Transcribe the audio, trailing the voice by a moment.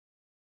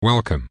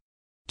Welcome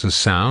to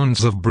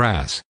Sounds of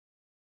Brass.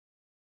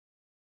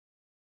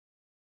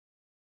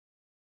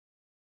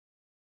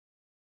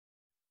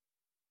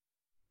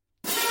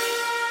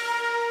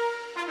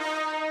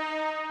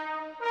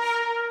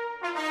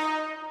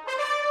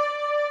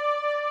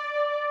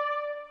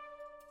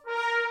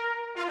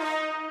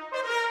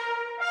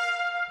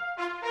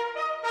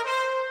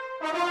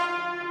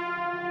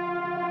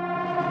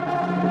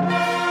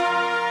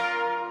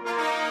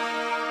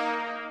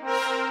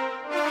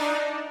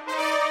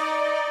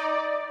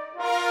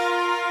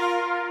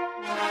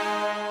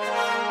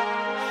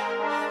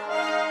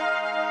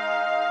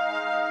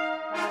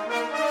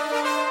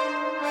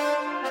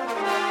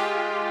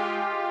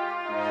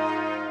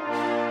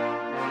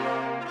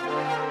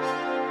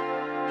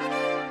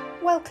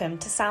 Welcome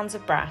to Sounds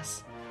of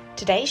Brass.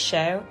 Today's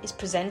show is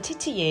presented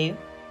to you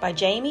by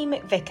Jamie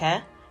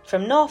McVicker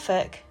from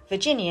Norfolk,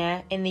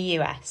 Virginia in the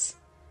US.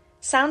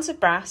 Sounds of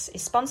Brass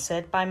is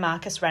sponsored by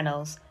Marcus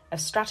Reynolds of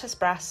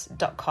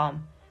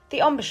stratusbrass.com, the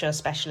embouchure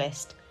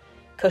specialist.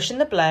 Cushion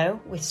the blow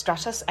with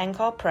Stratus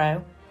Encore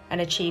Pro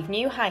and achieve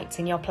new heights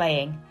in your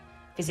playing.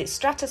 Visit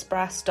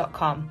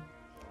stratusbrass.com.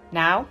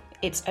 Now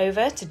it's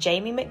over to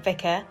Jamie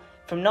McVicker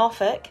from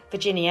Norfolk,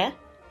 Virginia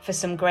for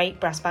some great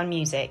brass band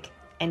music.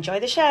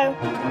 Enjoy the show.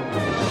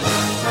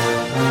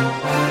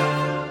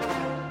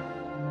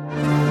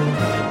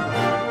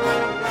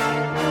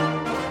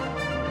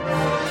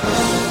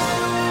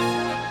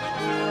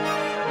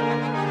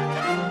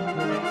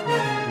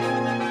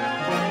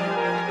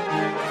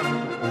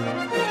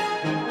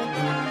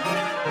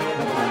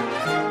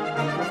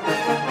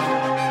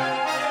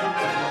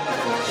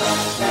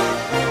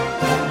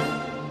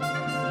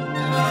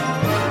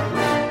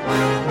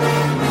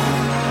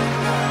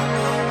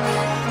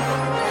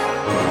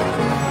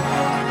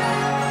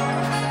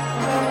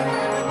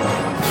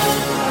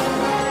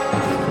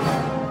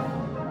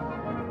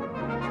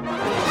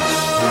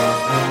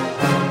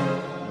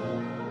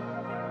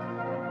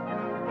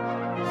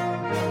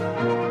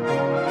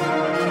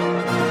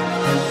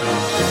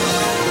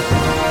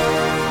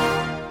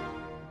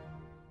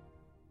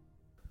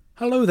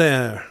 Hello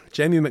there,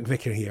 Jamie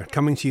McVicker here,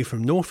 coming to you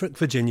from Norfolk,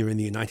 Virginia in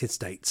the United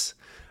States.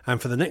 And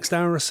for the next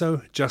hour or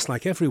so, just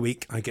like every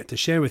week, I get to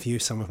share with you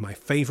some of my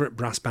favourite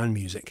brass band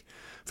music.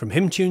 From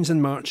hymn tunes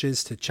and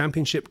marches to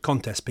championship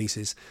contest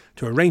pieces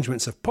to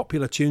arrangements of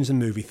popular tunes and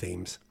movie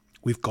themes.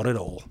 We've got it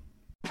all.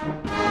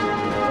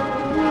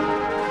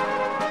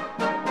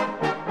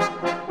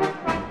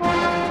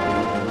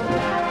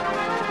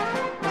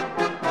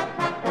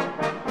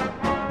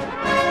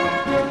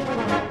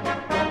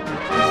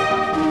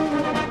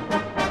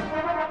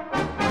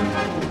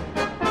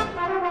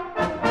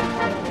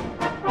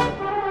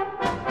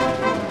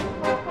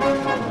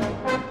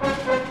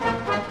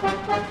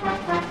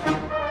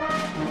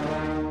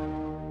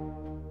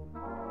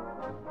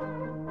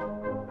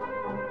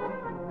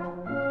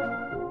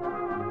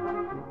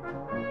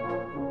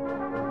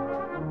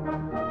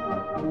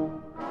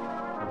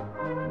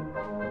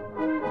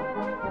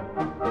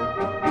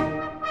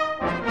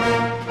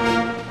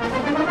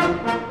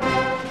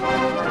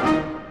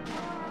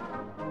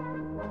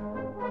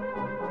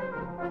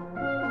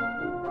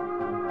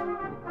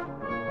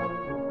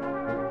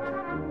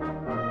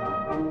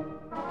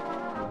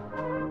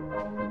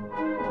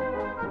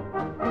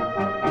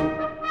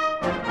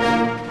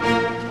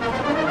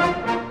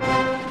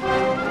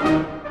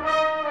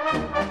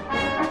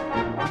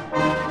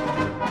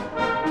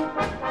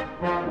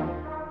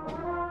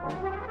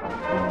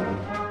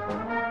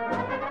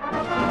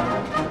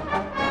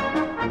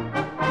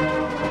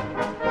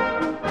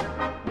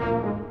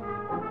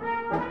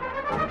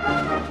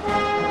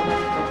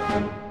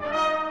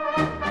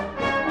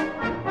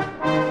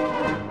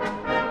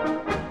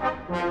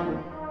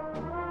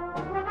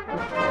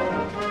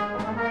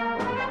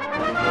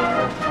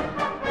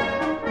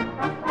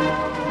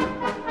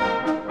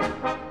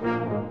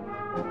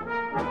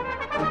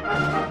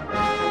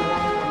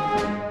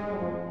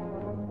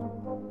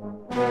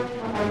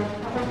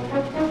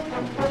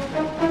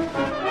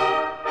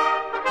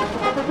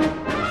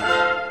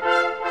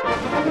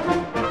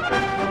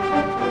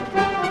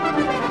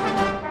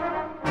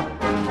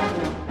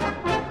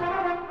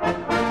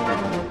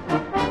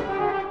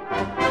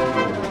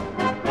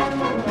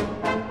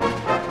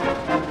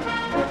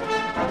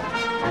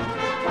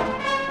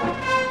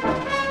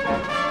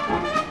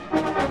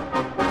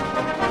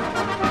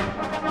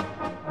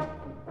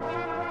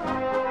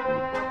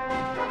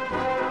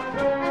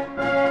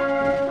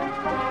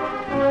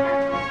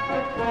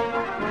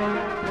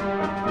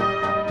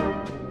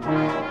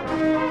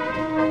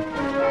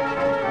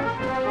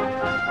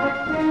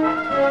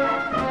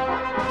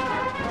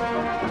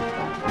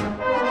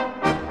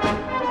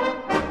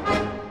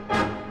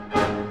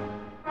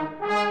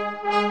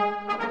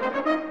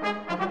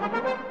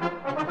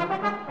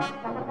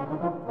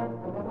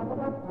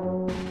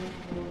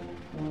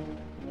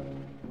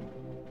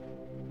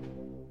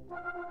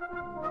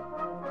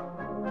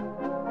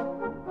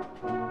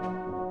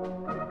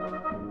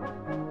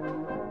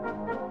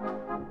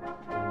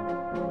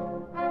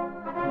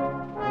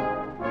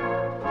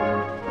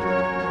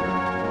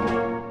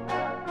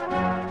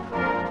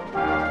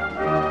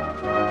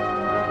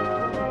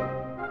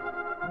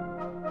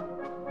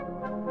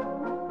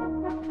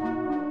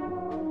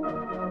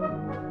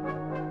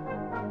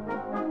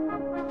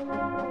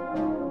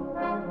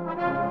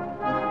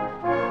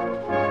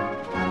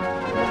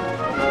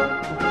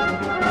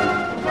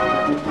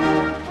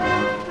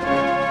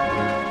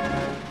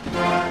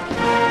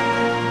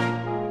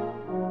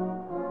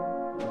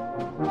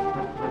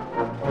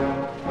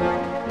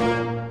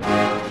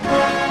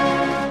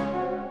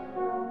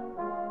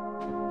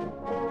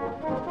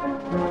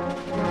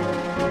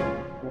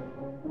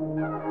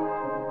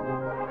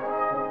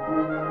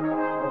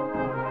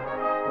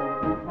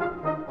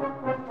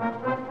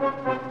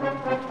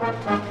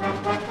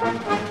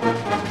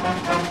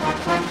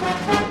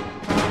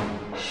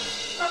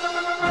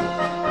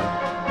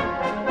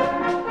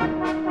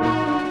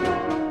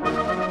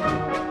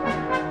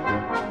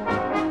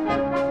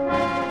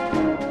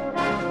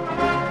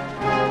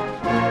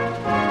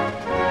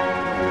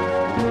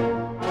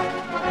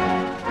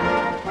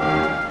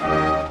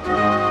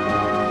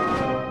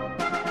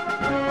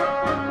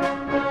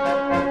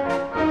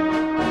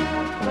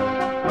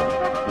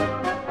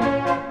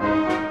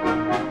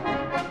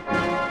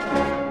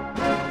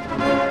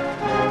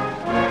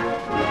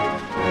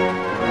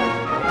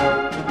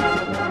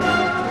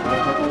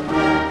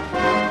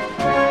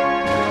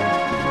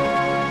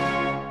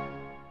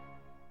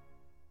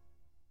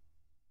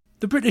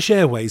 The British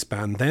Airways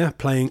Band there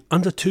playing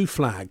Under Two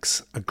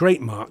Flags, a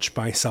great march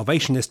by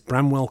Salvationist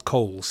Bramwell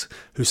Coles,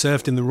 who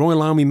served in the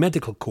Royal Army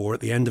Medical Corps at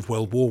the end of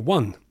World War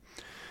I.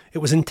 It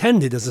was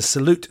intended as a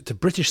salute to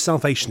British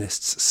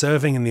Salvationists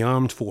serving in the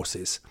armed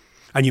forces,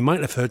 and you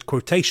might have heard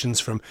quotations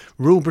from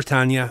Rule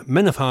Britannia,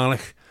 Men of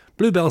Harlech,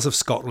 Bluebells of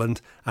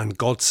Scotland and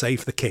God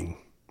Save the King.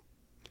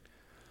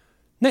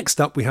 Next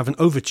up we have an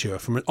overture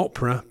from an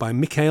opera by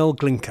Mikhail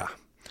Glinka.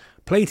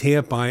 Played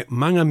here by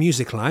Manga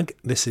Musiclag,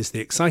 this is the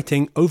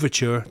exciting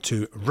overture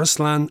to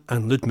Ruslan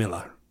and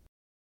Ludmilla.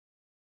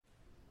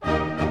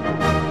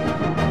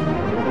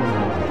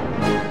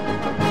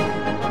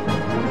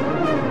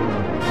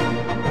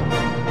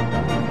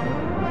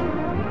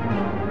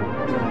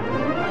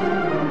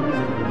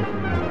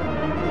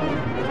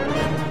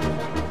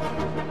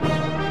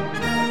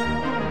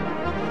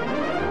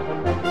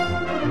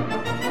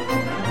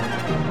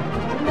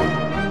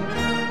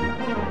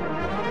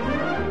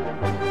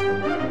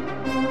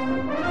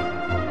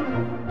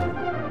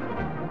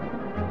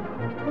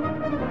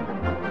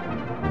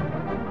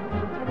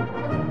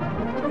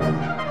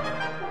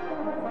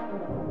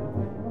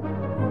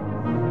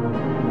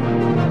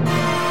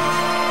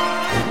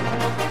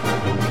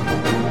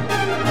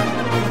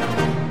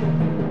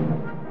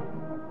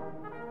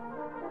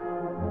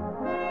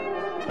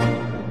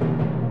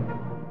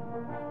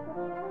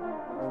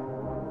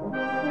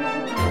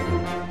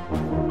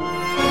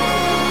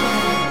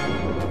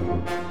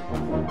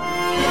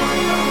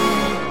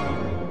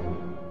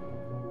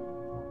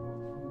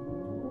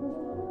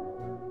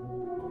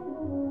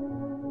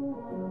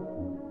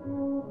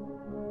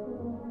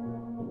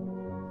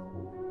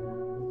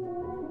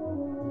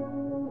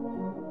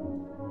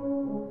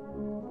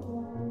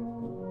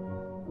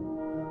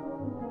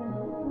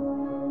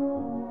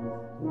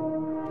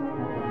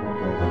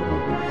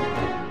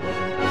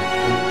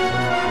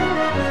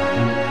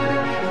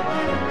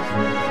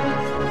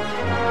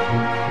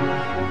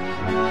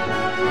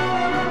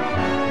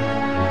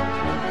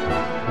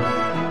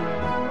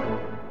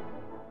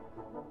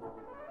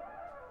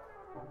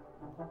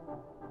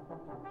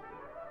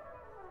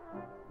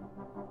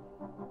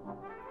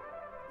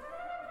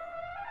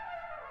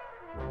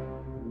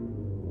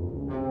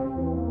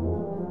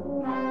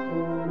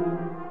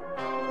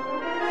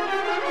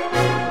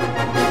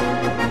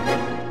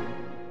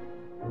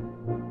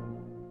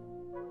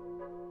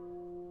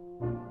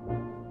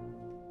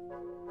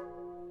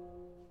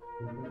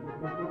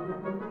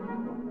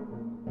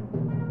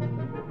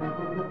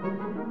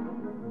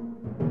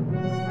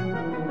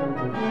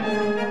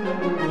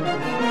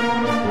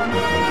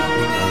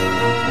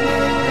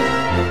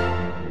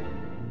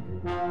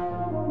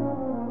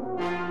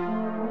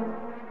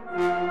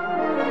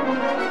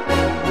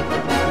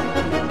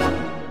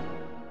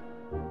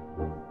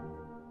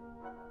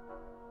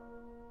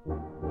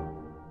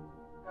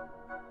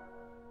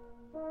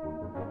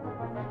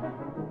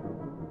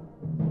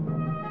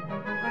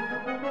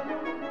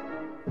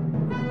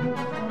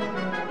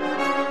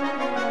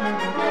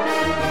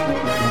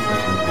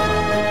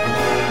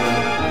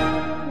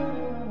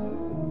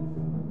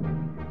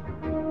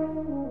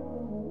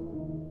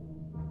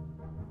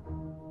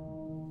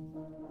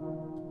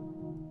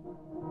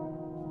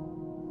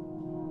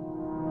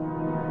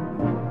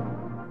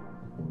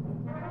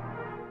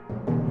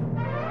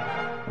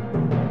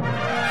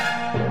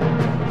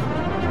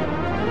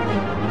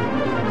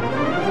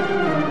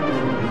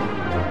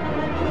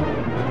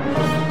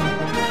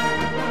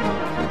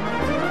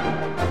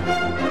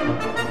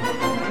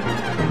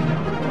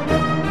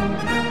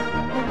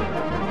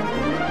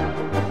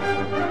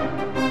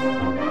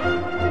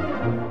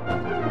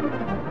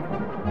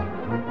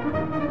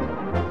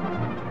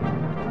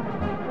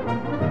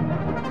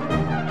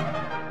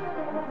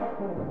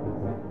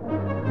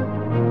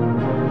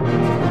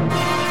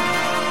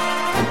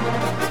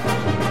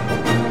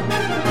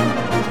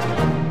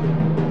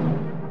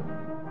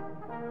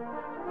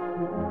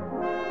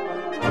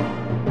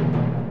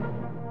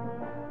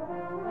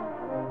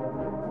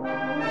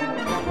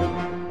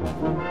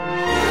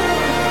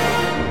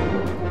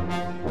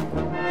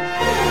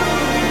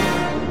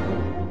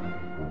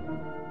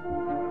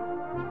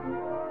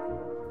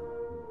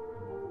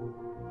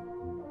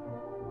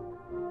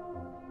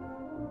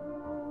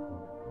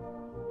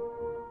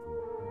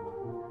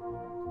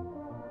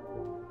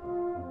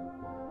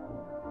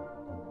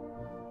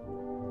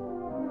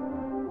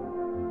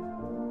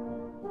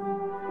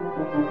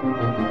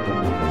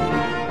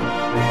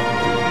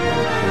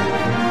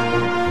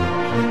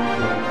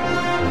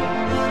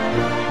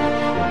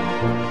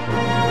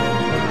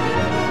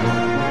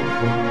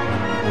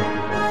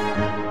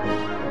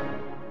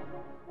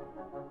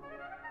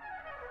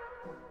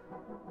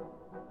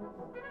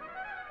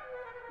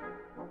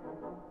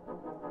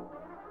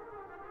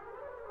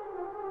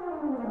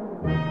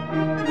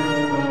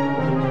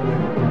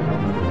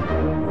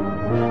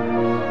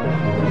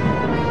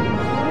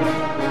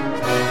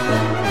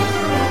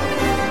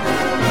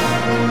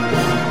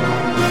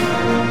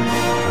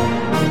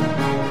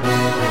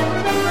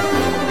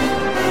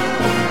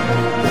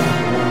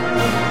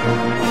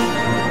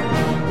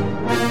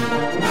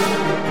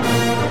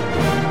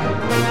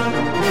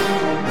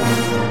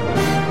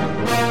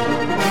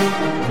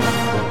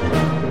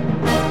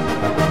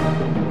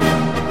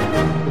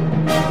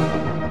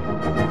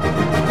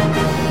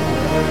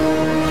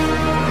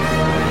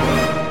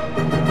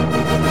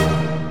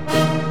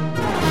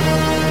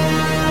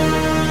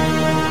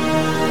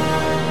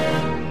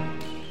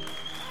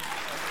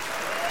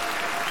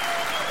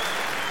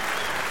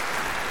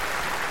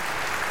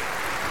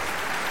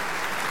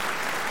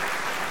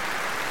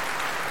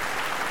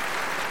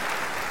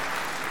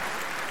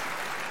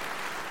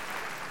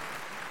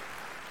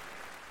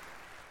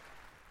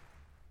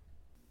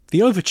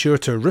 The overture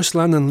to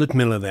Ruslan and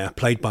Ludmilla there,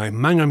 played by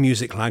Manga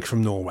Music Lag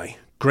from Norway.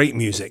 Great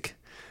music.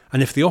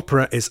 And if the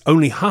opera is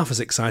only half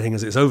as exciting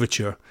as its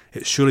overture,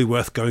 it's surely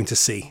worth going to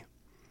see.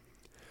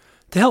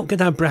 To help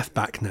get our breath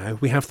back now,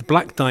 we have the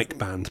Black Dyke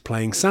Band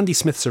playing Sandy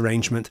Smith's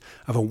arrangement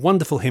of a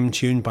wonderful hymn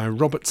tune by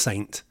Robert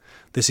Saint.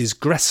 This is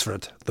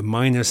Gresford, the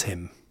Miner's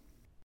Hymn.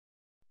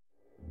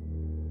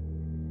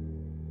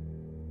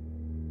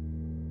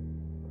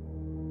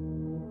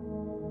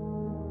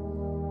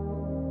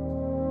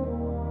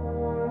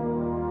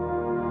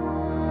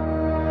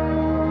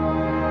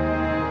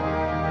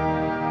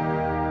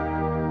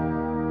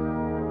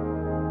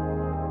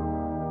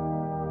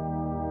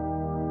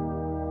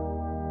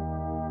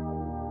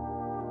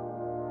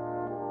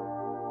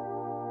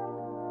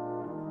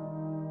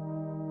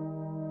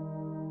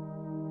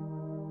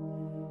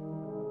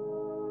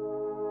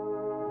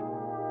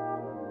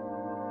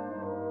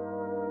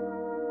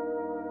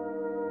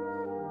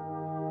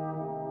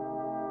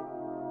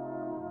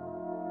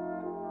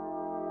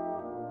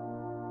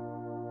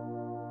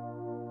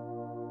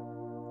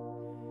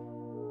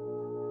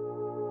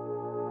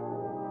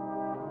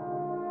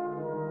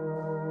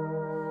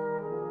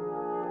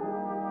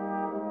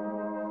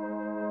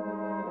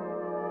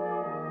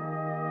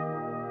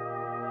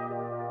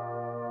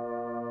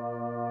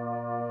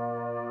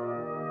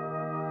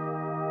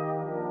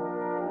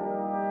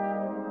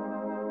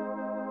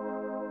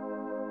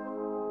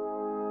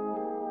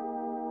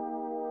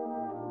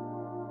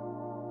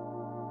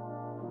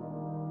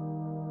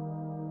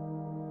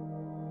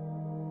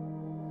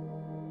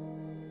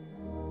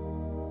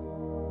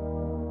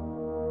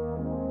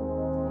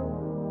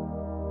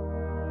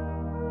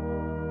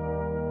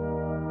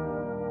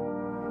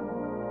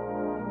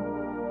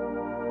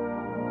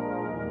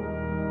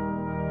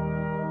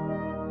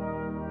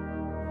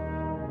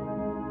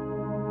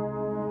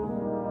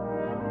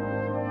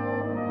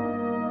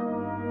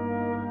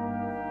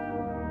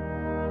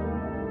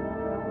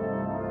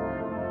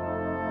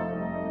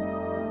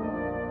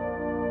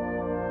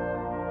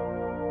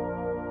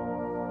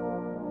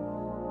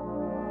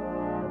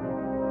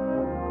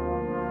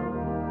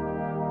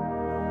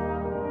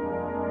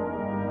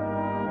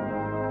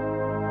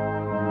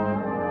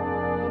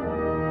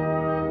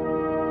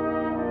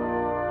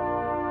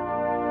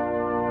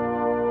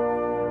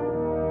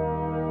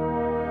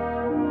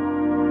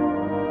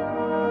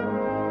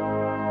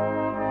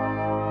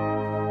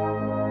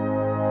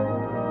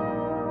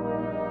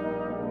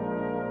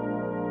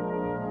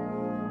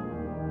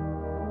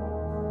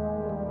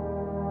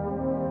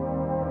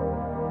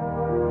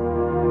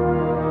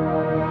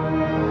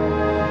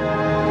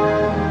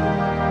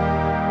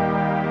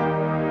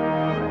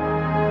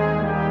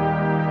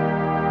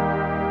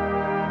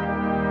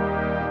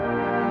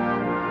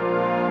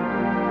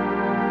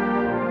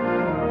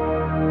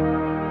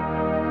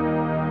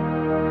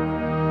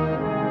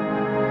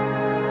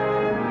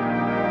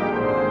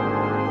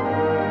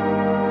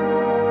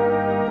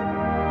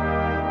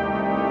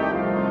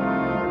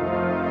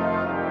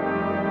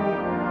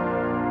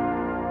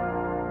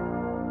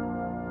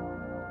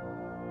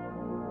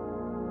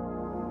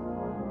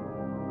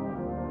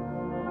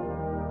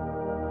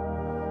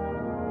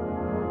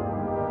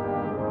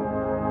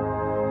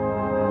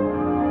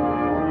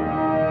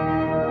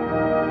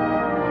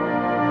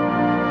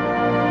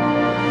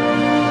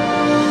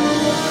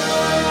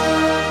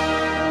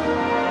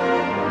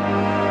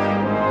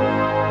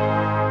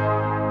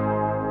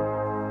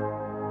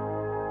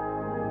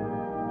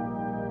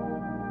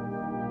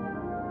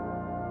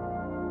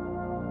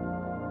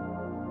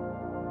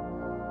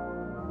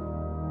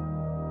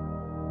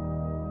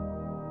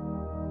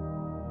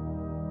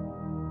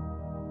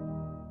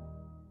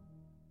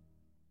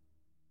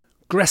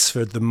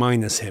 Gresford, the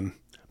Miner's Hymn,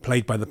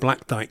 played by the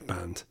Black Dyke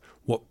Band.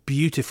 What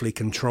beautifully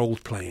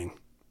controlled playing.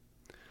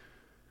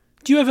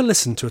 Do you ever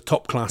listen to a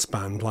top-class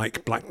band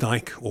like Black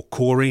Dyke or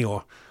Corey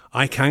or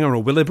Ikanger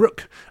or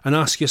Willowbrook and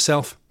ask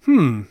yourself,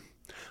 I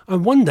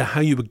wonder how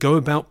you would go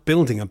about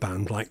building a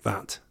band like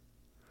that?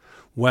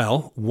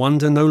 Well,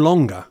 wonder no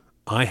longer.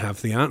 I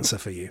have the answer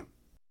for you.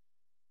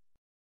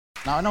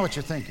 Now, I know what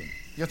you're thinking.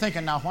 You're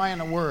thinking, now, why in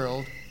the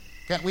world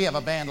can't we have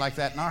a band like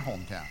that in our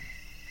hometown?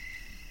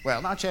 Well,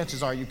 now,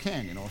 chances are you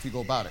can, if you go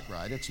about it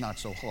right. It's not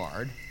so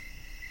hard.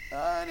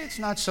 And it's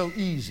not so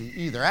easy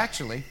either.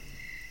 Actually,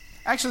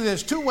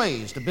 there's two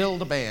ways to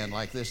build a band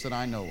like this that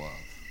I know of.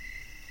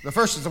 The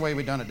first is the way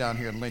we've done it down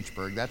here in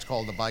Lynchburg. That's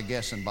called the by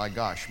guess and by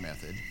gosh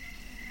method.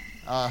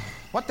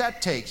 What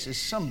that takes is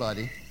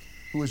somebody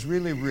who is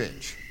really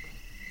rich.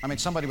 I mean,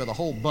 somebody with a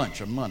whole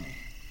bunch of money.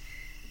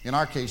 In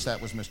our case,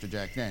 that was Mr.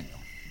 Jack Daniel.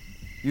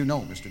 You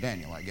know Mr.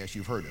 Daniel, I guess.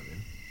 You've heard of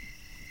him.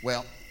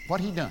 Well, what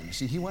he done, you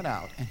see, he went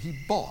out and he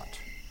bought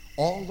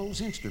all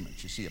those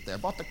instruments you see up there.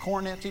 Bought the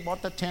cornets, he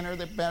bought the tenor,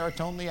 the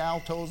baritone, the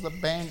altos, the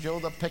banjo,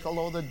 the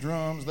piccolo, the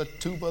drums, the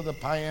tuba, the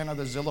piano,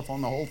 the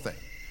xylophone, the whole thing.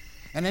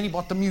 And then he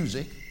bought the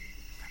music.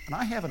 And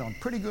I have it on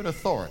pretty good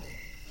authority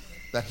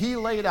that he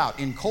laid out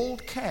in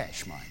cold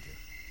cash, mind you,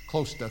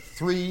 close to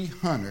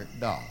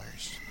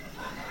 $300.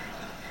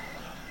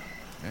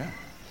 Yeah.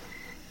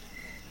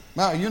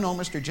 Well, you know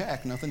Mr.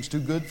 Jack, nothing's too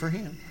good for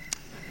him.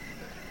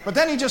 But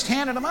then he just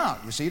handed them out,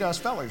 you see, to us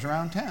fellers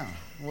around town.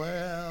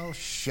 Well,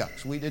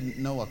 shucks, we didn't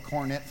know a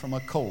cornet from a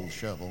coal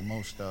shovel,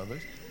 most of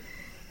us.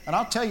 And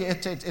I'll tell you,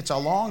 it's a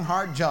long,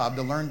 hard job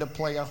to learn to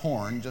play a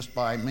horn just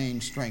by main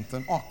strength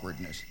and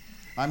awkwardness.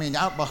 I mean,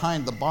 out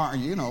behind the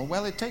barn, you know,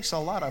 well, it takes a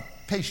lot of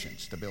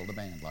patience to build a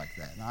band like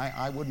that. And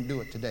I wouldn't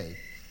do it today.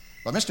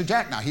 But Mr.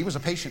 Jack, now, he was a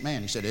patient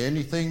man. He said,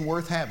 anything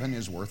worth having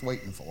is worth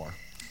waiting for.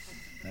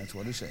 That's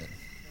what he said.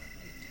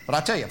 But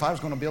I tell you, if I was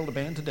going to build a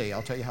band today,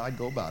 I'll tell you how I'd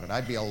go about it.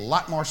 I'd be a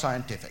lot more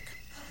scientific.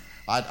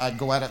 I'd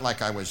go at it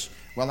like I was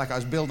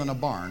building a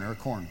barn or a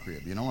corn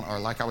crib, you know, or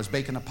like I was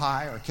baking a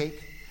pie or a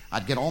cake.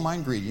 I'd get all my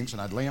ingredients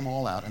and I'd lay them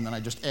all out, and then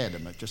I'd just add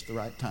them at just the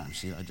right time.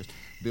 See, I'd just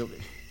build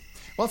it.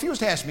 Well, if you was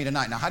to ask me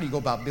tonight, now, how do you go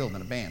about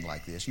building a band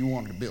like this? You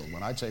wanted to build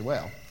one. I'd say,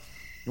 well,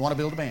 you want to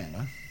build a band,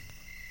 huh?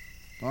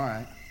 All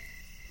right.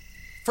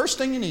 First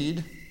thing you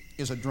need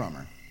is a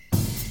drummer.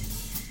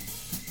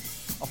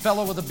 A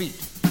fellow with a beat.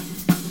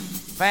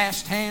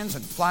 Fast hands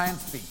and flying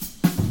feet.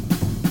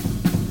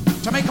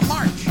 To make 'em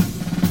march.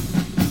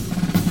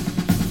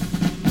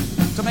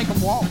 To make 'em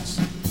waltz.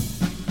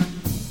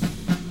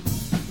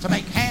 To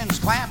make hands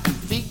clap and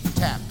feet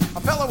tap.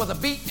 A fellow with a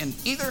beat in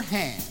either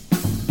hand.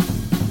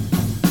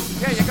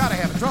 Yeah, you gotta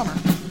have a drummer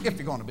if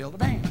you're gonna build a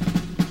band.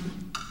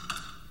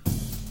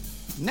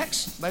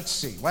 Next, let's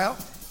see. Well,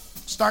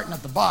 starting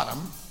at the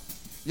bottom,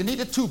 you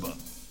need a tuba.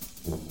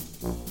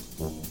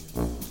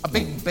 A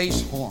big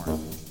bass horn.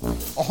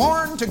 A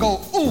horn to go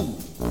ooh,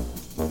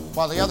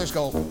 while the others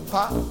go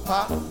pop,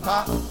 pop,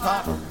 pop,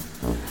 pop.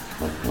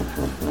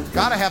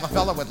 Gotta have a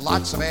fella with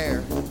lots of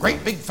air.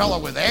 Great big fella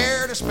with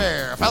air to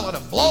spare. A fella to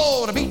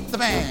blow to beat the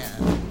band.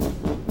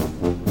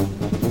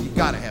 You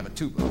gotta have a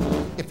tuba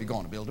if you're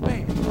going to build a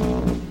band.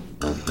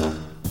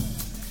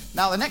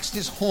 Now the next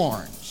is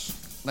horns.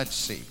 Let's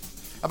see.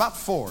 About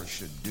 4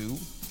 should do.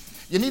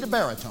 You need a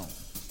baritone.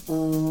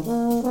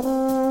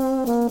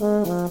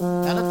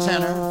 And a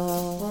tenor.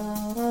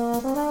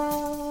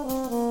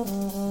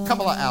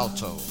 Couple of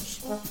altos.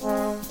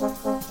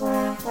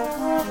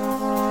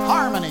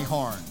 Harmony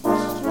horns.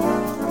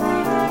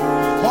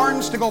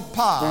 Horns to go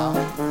pa,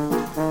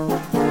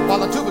 while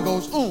the tuba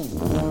goes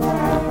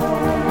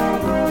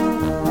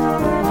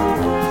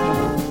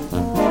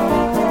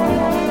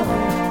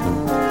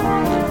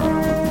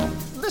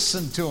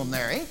Listen to them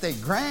there, ain't they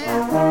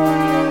grand?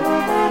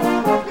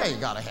 Yeah, you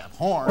gotta have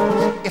horns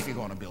if you're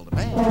gonna build a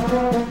band.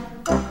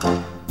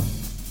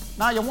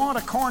 Now you want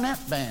a cornet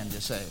band, you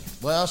say.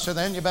 Well, so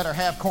then you better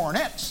have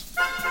cornets.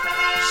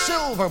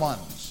 Silver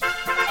ones,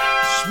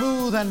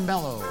 smooth and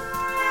mellow,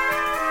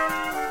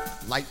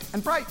 light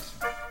and bright,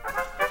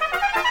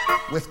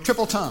 with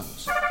triple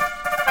tongues.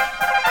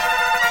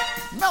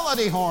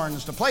 Melody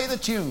horns to play the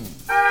tune.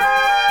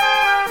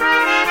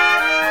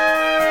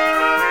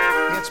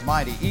 It's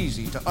mighty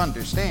easy to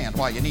understand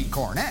why you need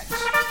cornets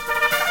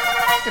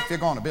if you're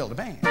going to build a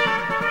band.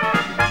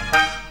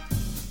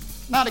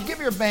 Now, to give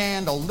your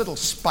band a little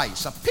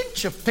spice, a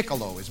pinch of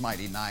piccolo is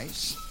mighty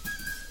nice.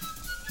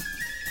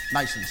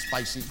 Nice and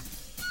spicy.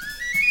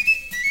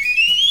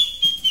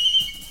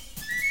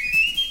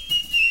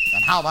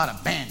 And how about a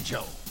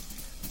banjo?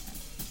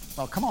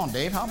 Well, come on,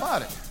 Dave, how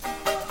about it?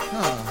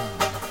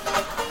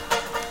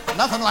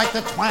 Nothing like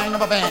the twang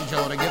of a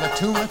banjo to give a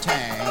tune a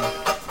tang.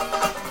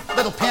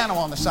 Little piano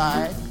on the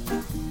side.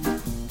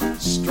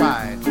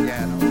 Stride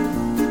piano.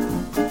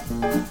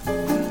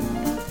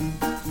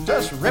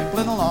 Just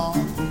rippling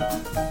along.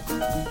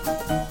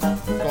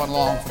 Going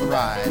along for the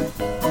ride.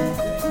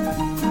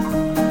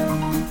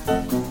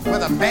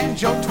 With a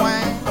banjo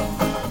twang.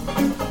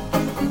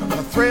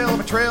 The thrill of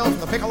a trill from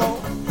the piccolo.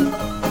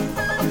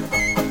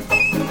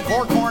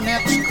 4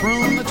 cornets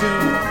croon the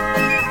tune.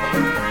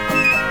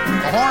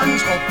 The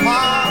horns go pa,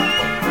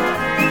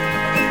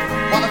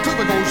 while the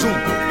tuba goes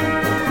zoom.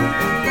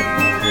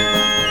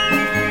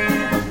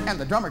 And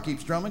the drummer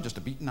keeps drumming, just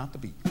a beating out the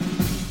beat.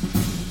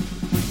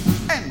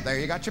 And there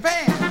you got your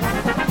band.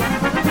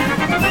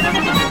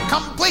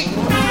 Complete.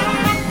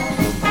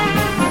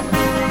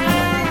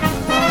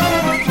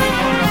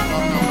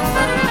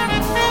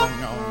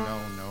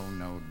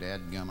 No,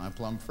 dadgum, I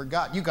plumb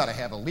forgot. You gotta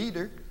have a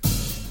leader.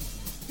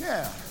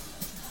 Yeah.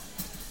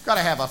 Got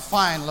to have a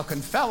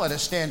fine-looking fella to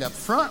stand up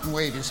front and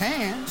wave his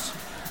hands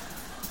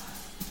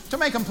to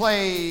make him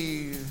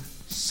play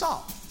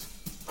soft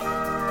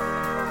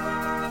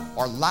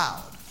or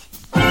loud,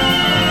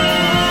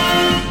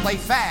 play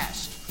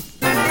fast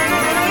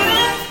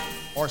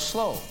or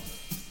slow,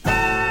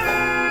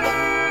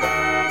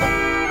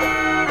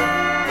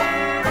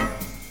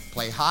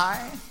 play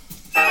high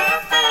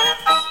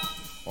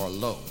or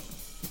low,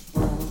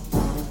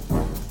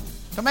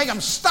 to make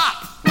him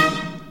stop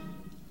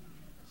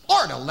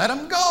or to let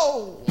him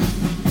go.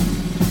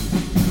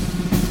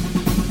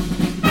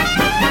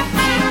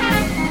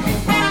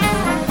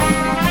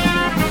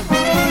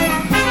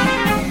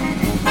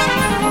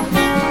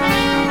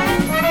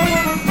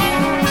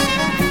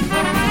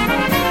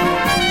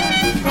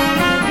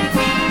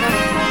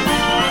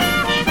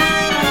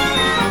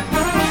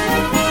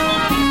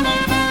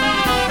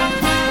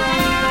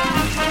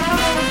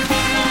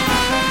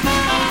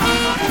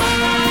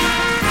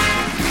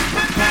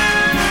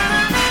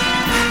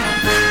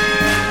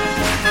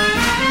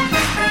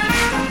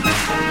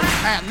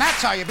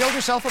 now you build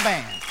yourself a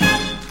band. All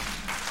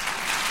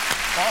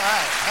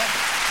right.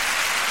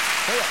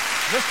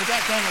 This is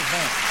Jack Daniels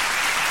Band.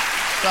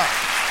 So.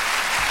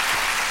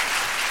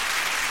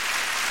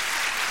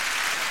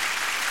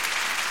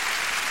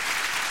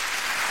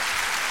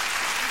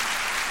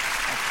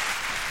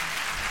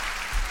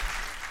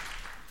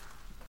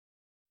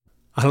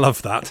 I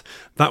love that.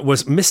 That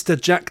was Mr.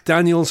 Jack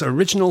Daniels'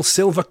 original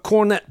silver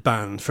cornet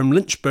band from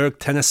Lynchburg,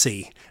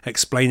 Tennessee,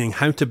 explaining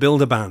how to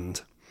build a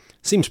band.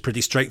 Seems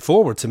pretty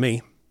straightforward to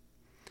me.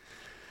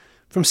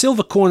 From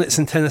silver cornets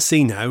in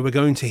Tennessee now, we're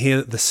going to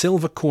hear the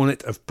silver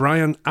cornet of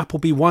Brian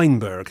Appleby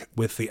Weinberg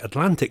with the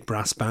Atlantic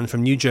Brass Band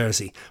from New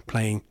Jersey,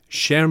 playing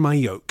Share My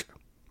Yoke.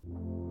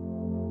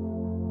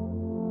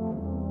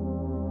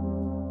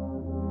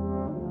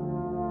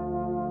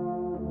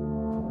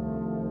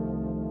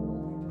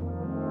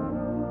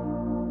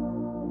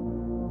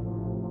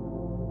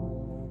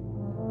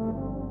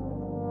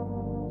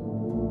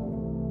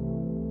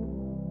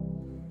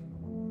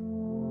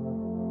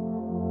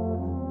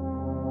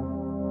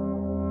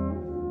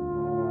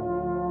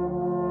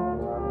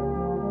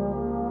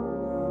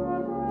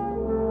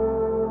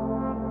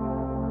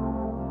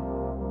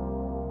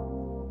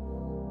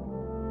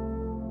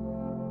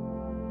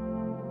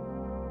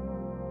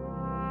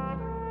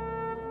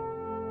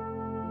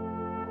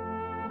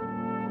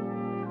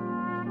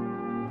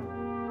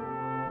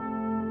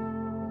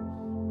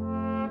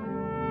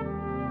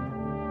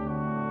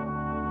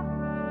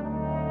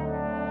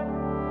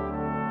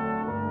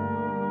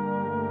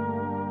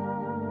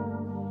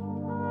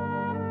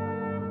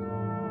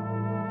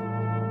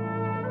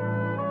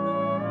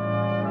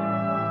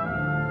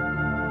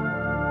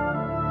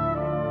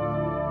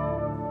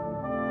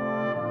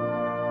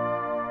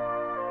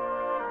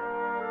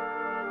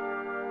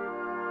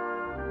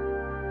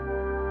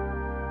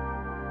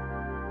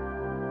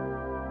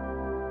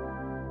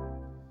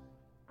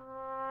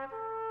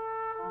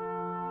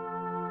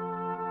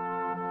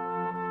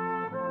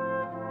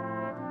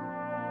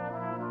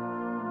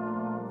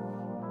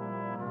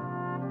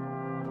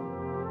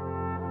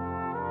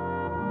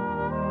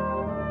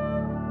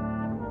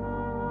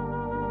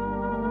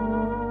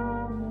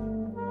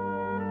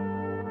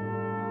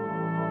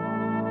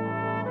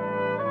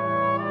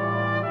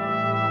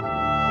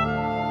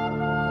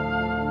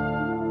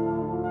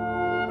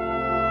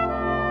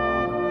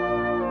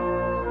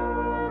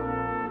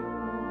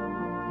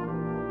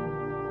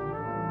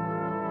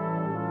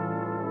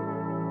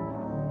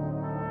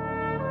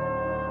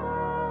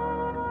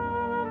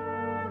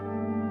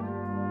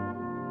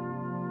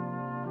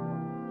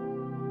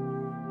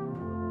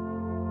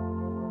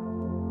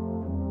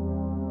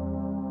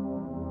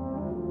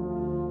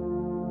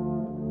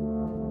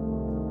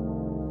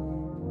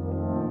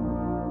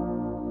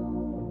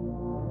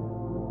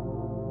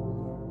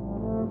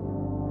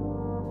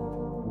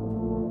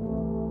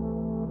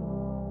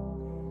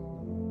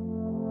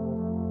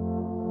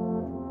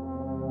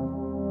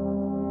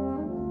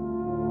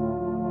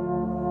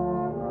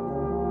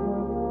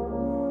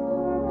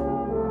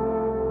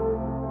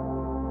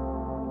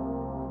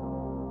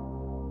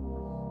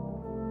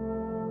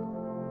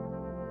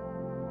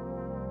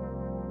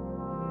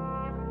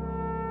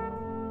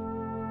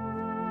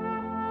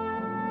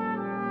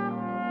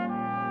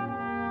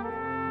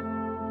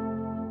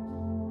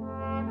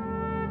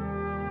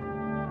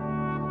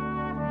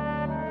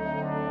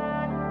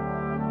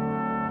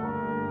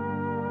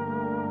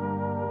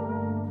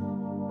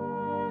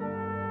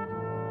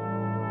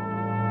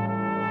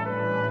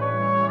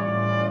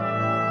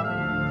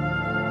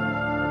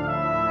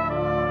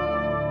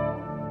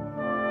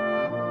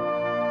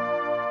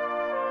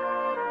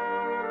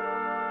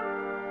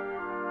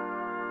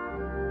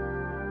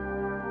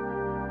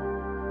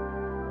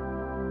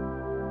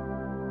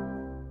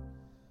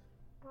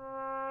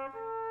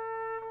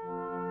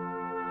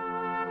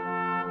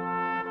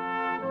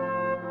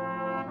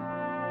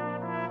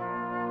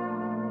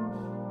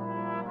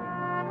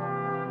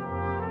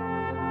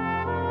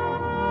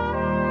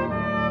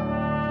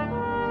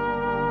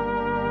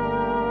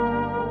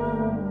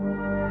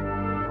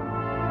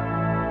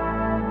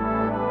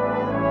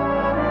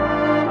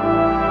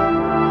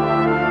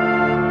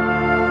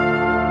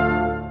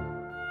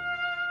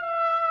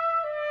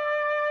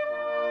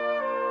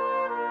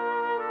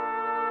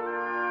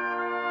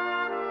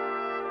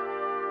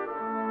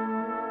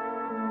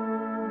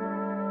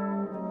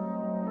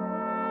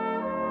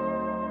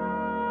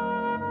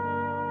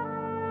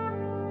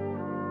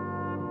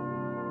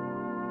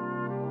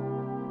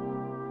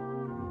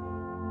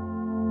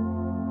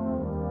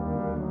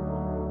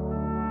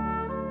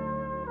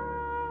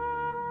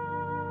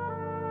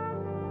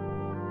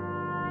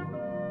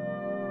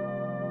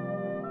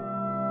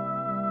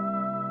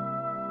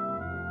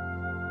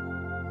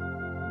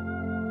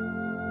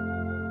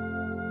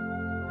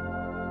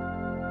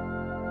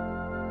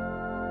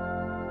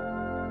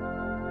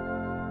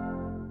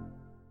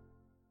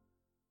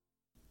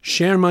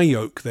 Share My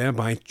Yoke there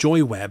by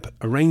Joy Webb,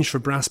 arranged for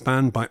brass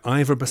band by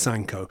Ivor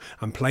Bosanko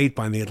and played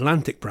by the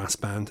Atlantic Brass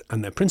Band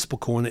and their principal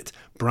cornet,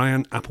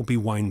 Brian Appleby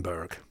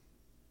Weinberg.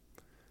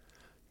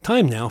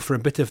 Time now for a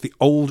bit of the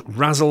old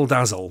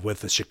razzle-dazzle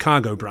with the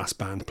Chicago Brass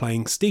Band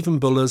playing Stephen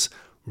Buller's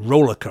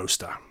Roller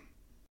Coaster.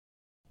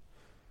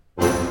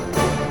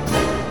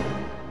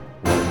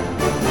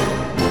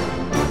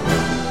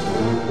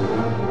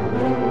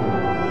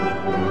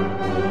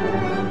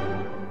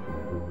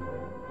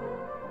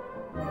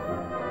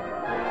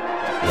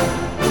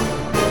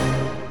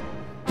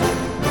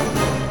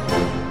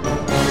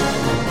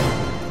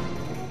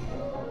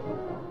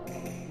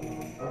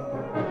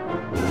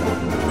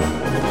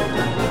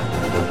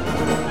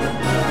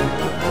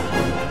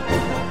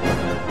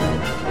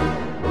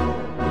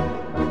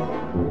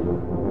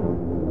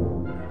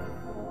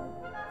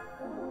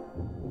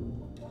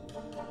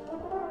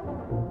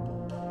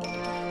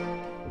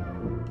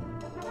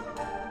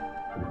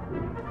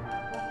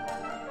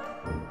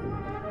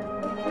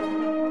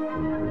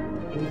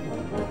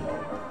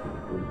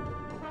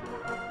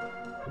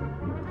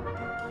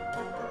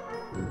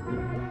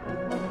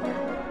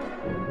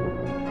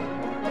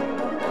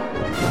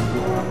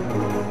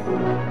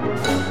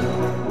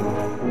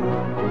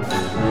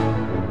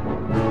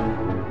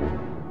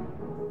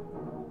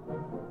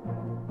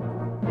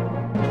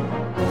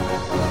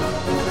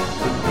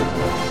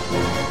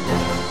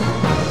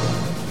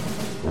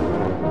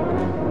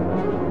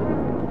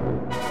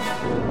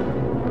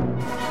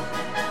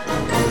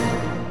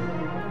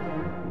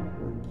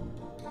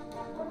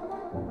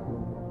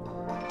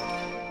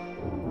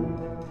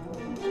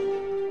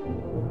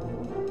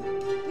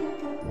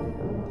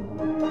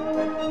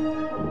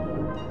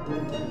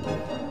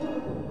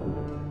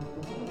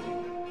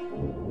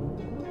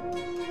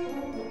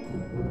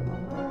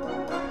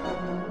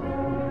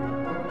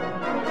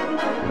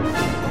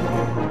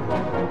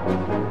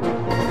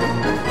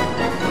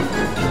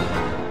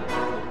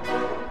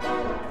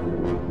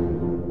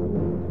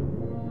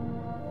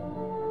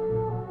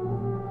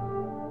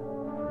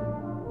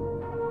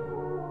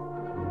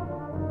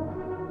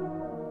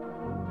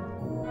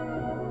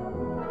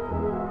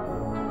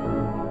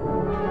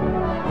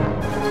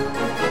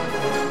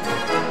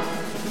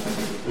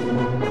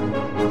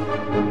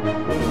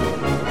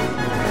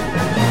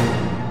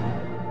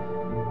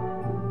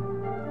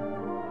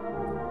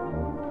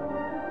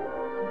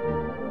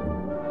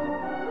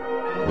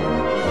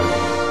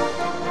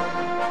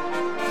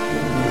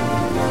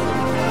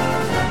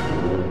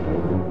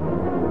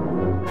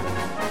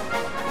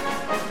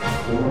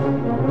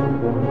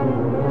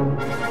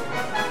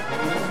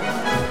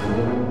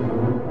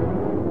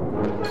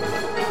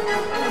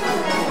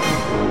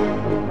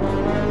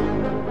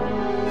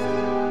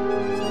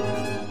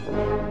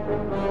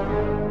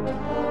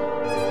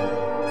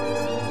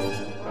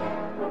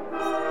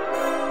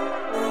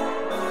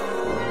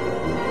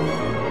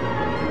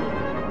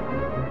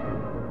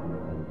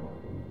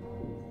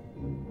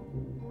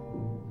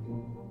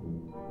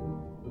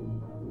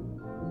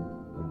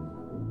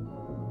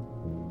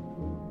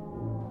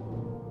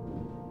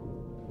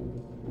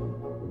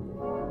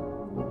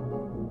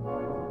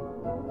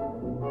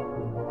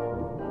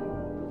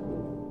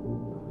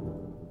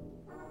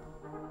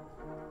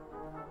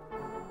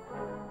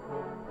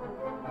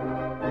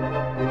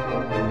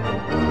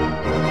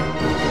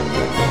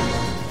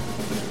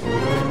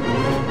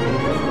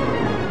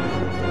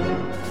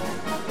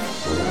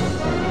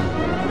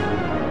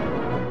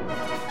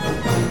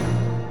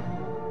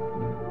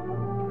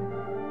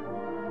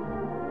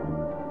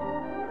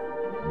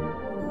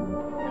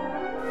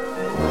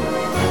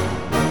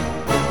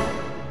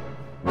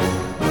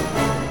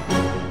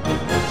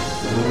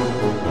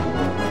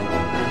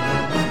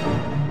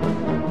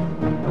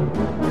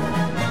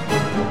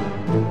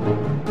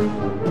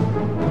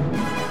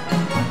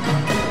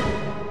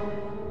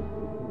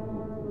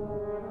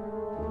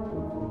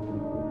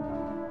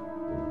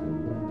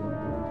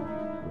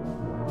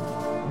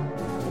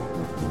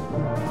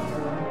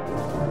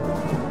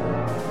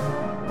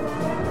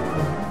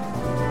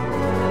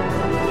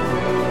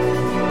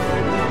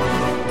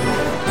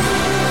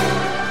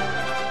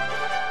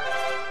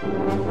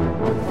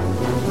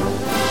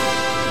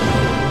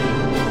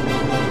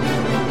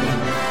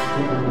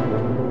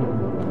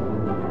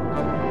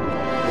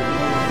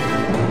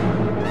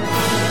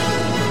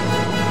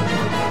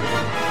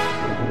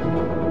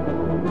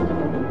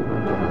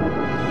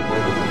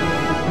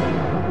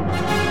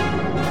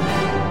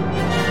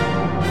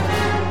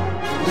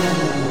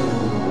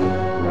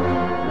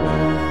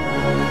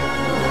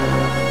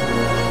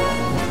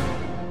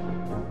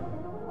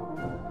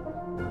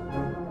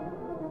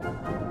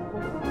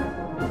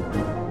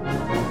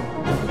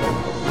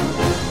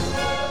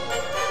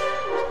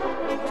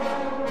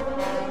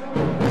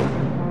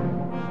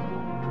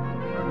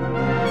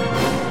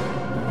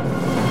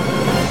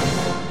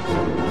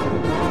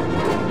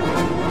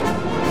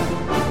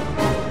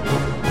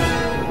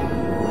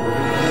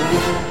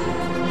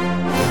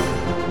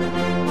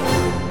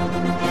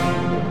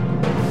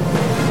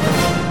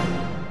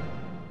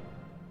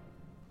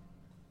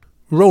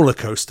 Roller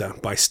Coaster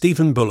by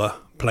Stephen Buller,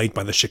 played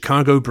by the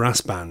Chicago Brass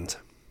Band.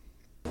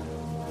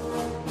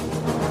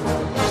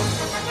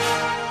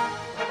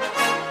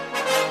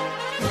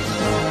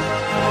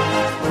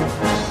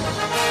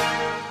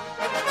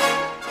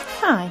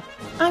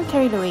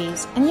 Mary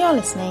Louise, and you're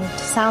listening to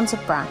Sounds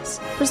of Brass,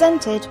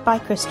 presented by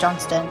Chris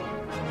Johnston.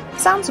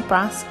 Sounds of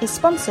Brass is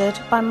sponsored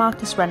by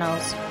Marcus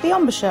Reynolds, the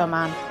embouchure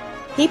man.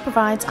 He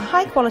provides a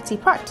high-quality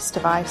practice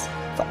device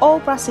for all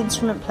brass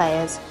instrument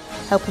players,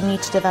 helping you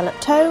to develop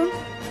tone,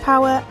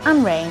 power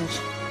and range.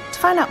 To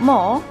find out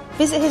more,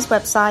 visit his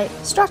website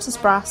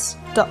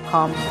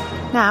stratusbrass.com.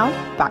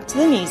 Now, back to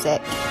the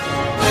music.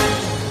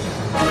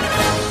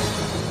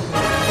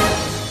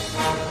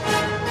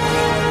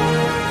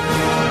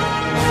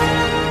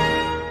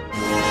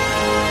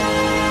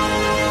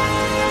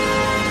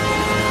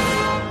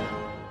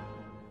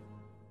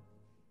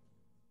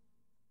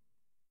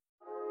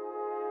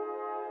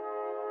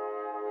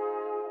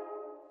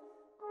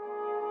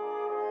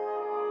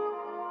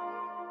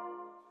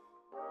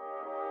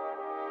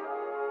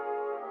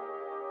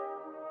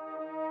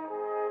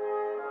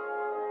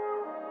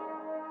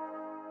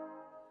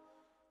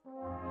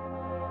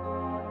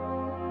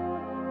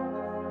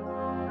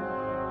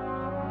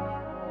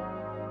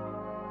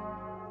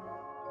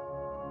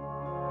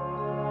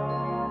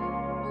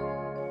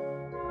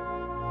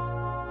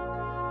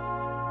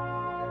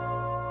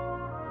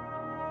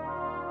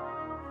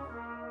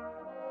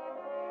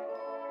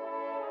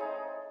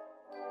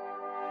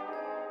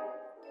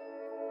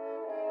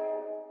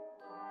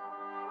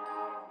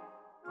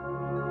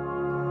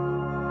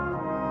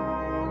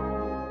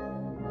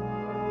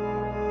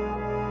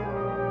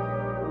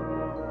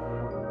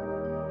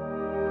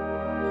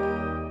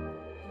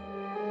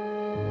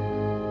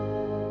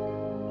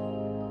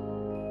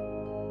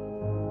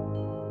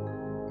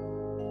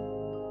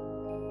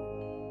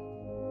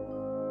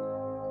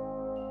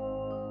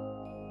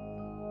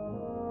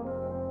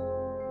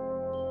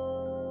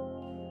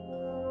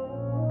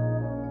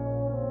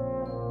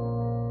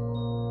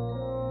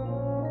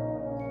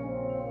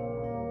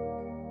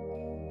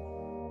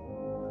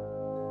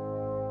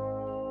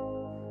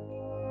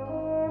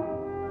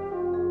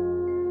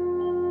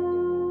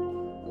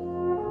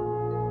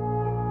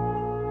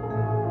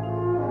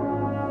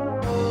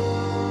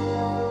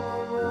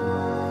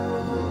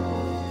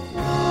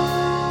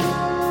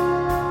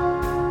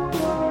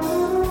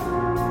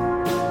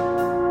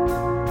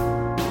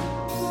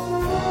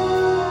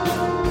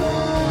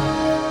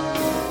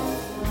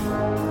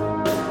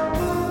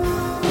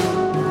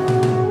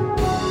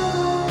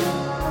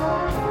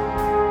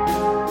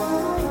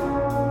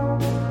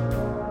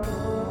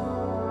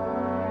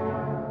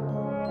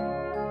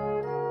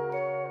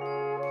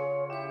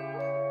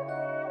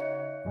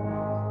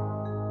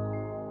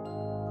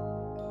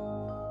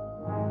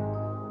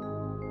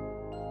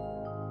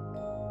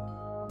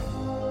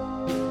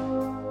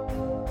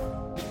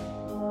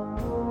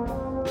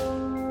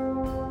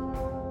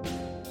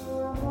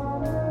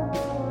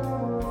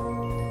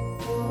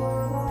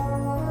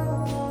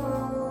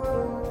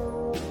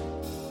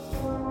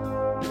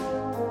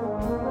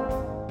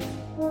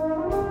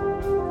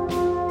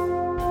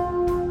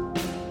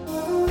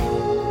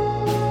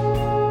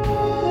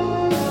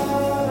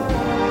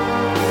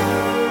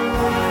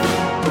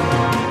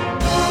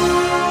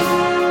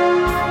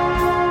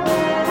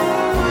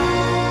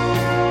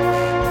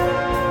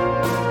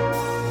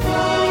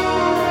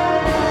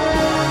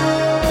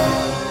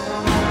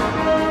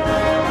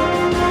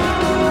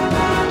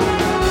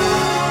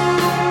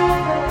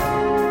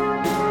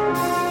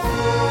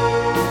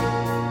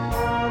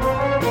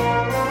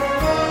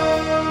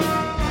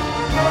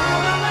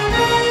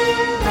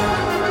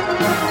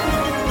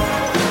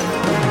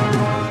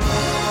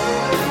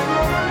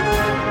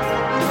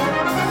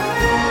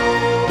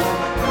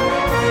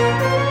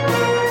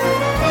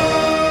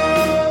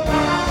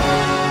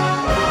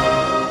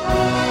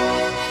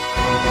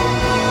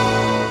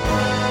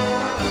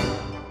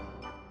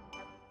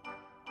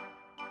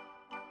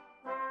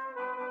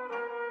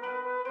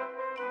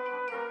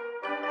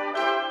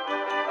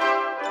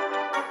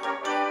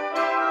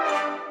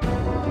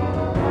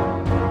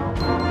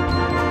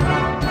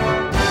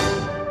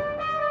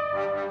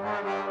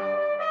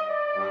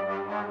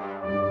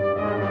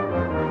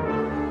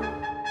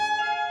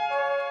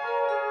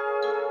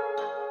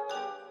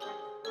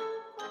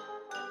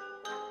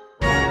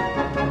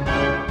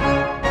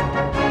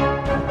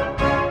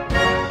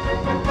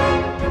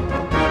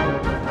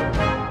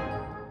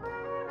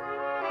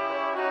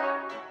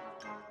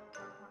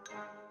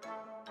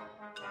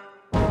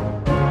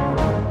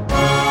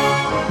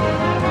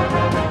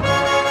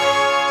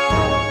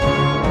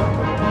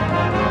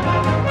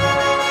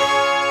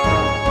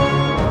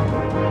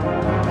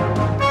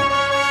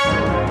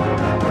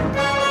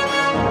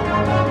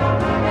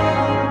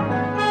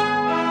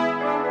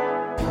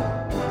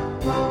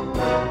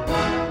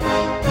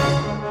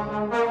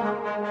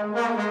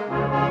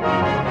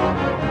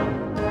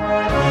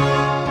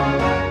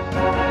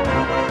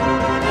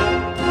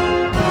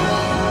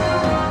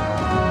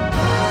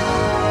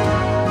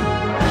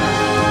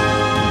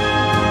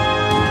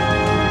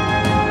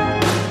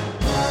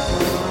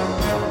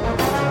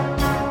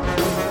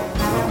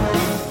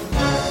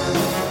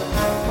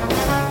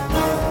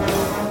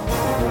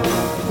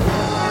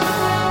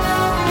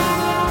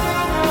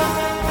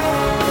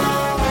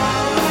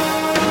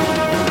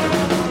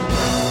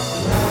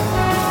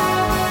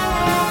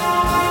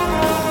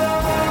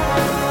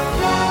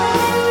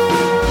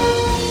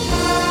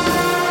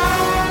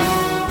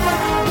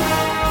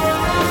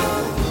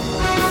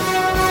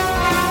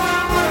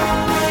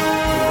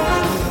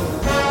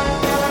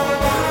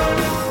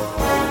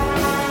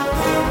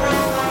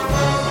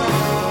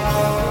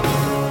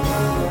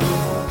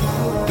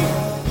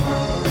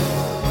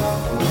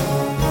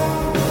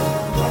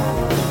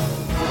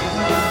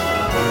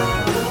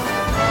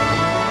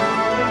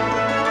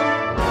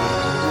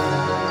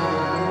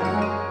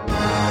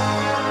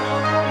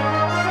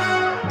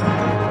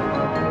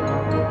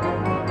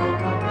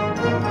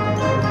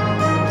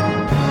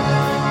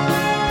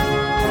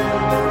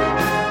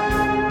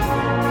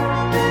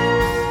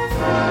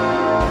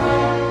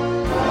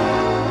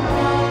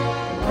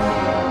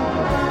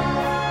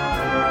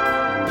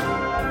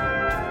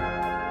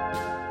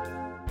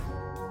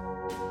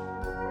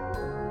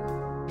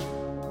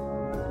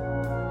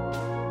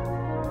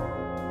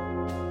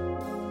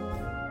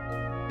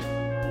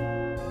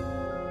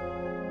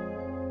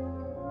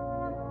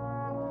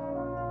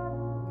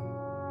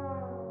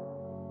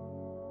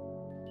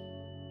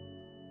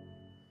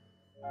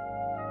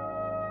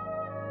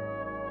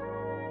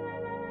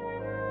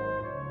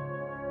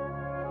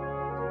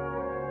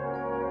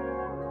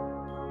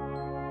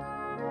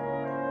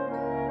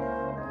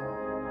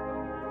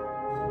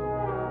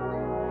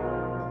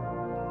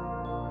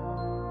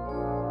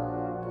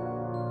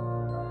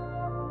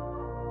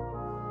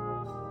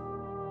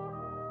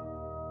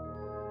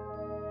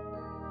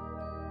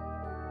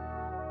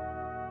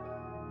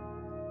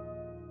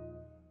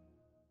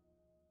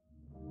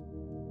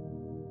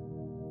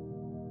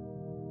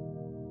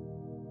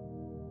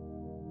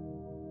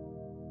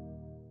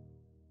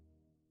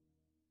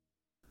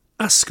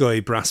 Gascoigne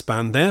Brass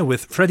Band there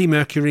with Freddie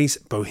Mercury's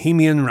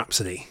Bohemian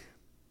Rhapsody.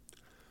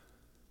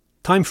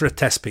 Time for a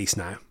test piece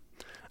now.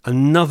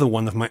 Another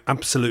one of my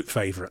absolute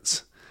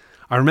favourites.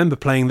 I remember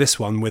playing this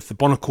one with the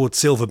Bonaccord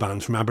Silver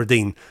Band from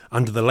Aberdeen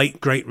under the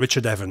late great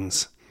Richard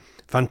Evans.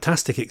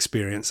 Fantastic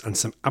experience and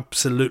some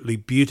absolutely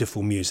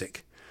beautiful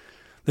music.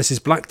 This is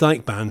Black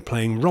Dyke Band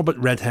playing Robert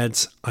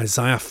Redhead's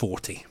Isaiah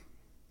 40.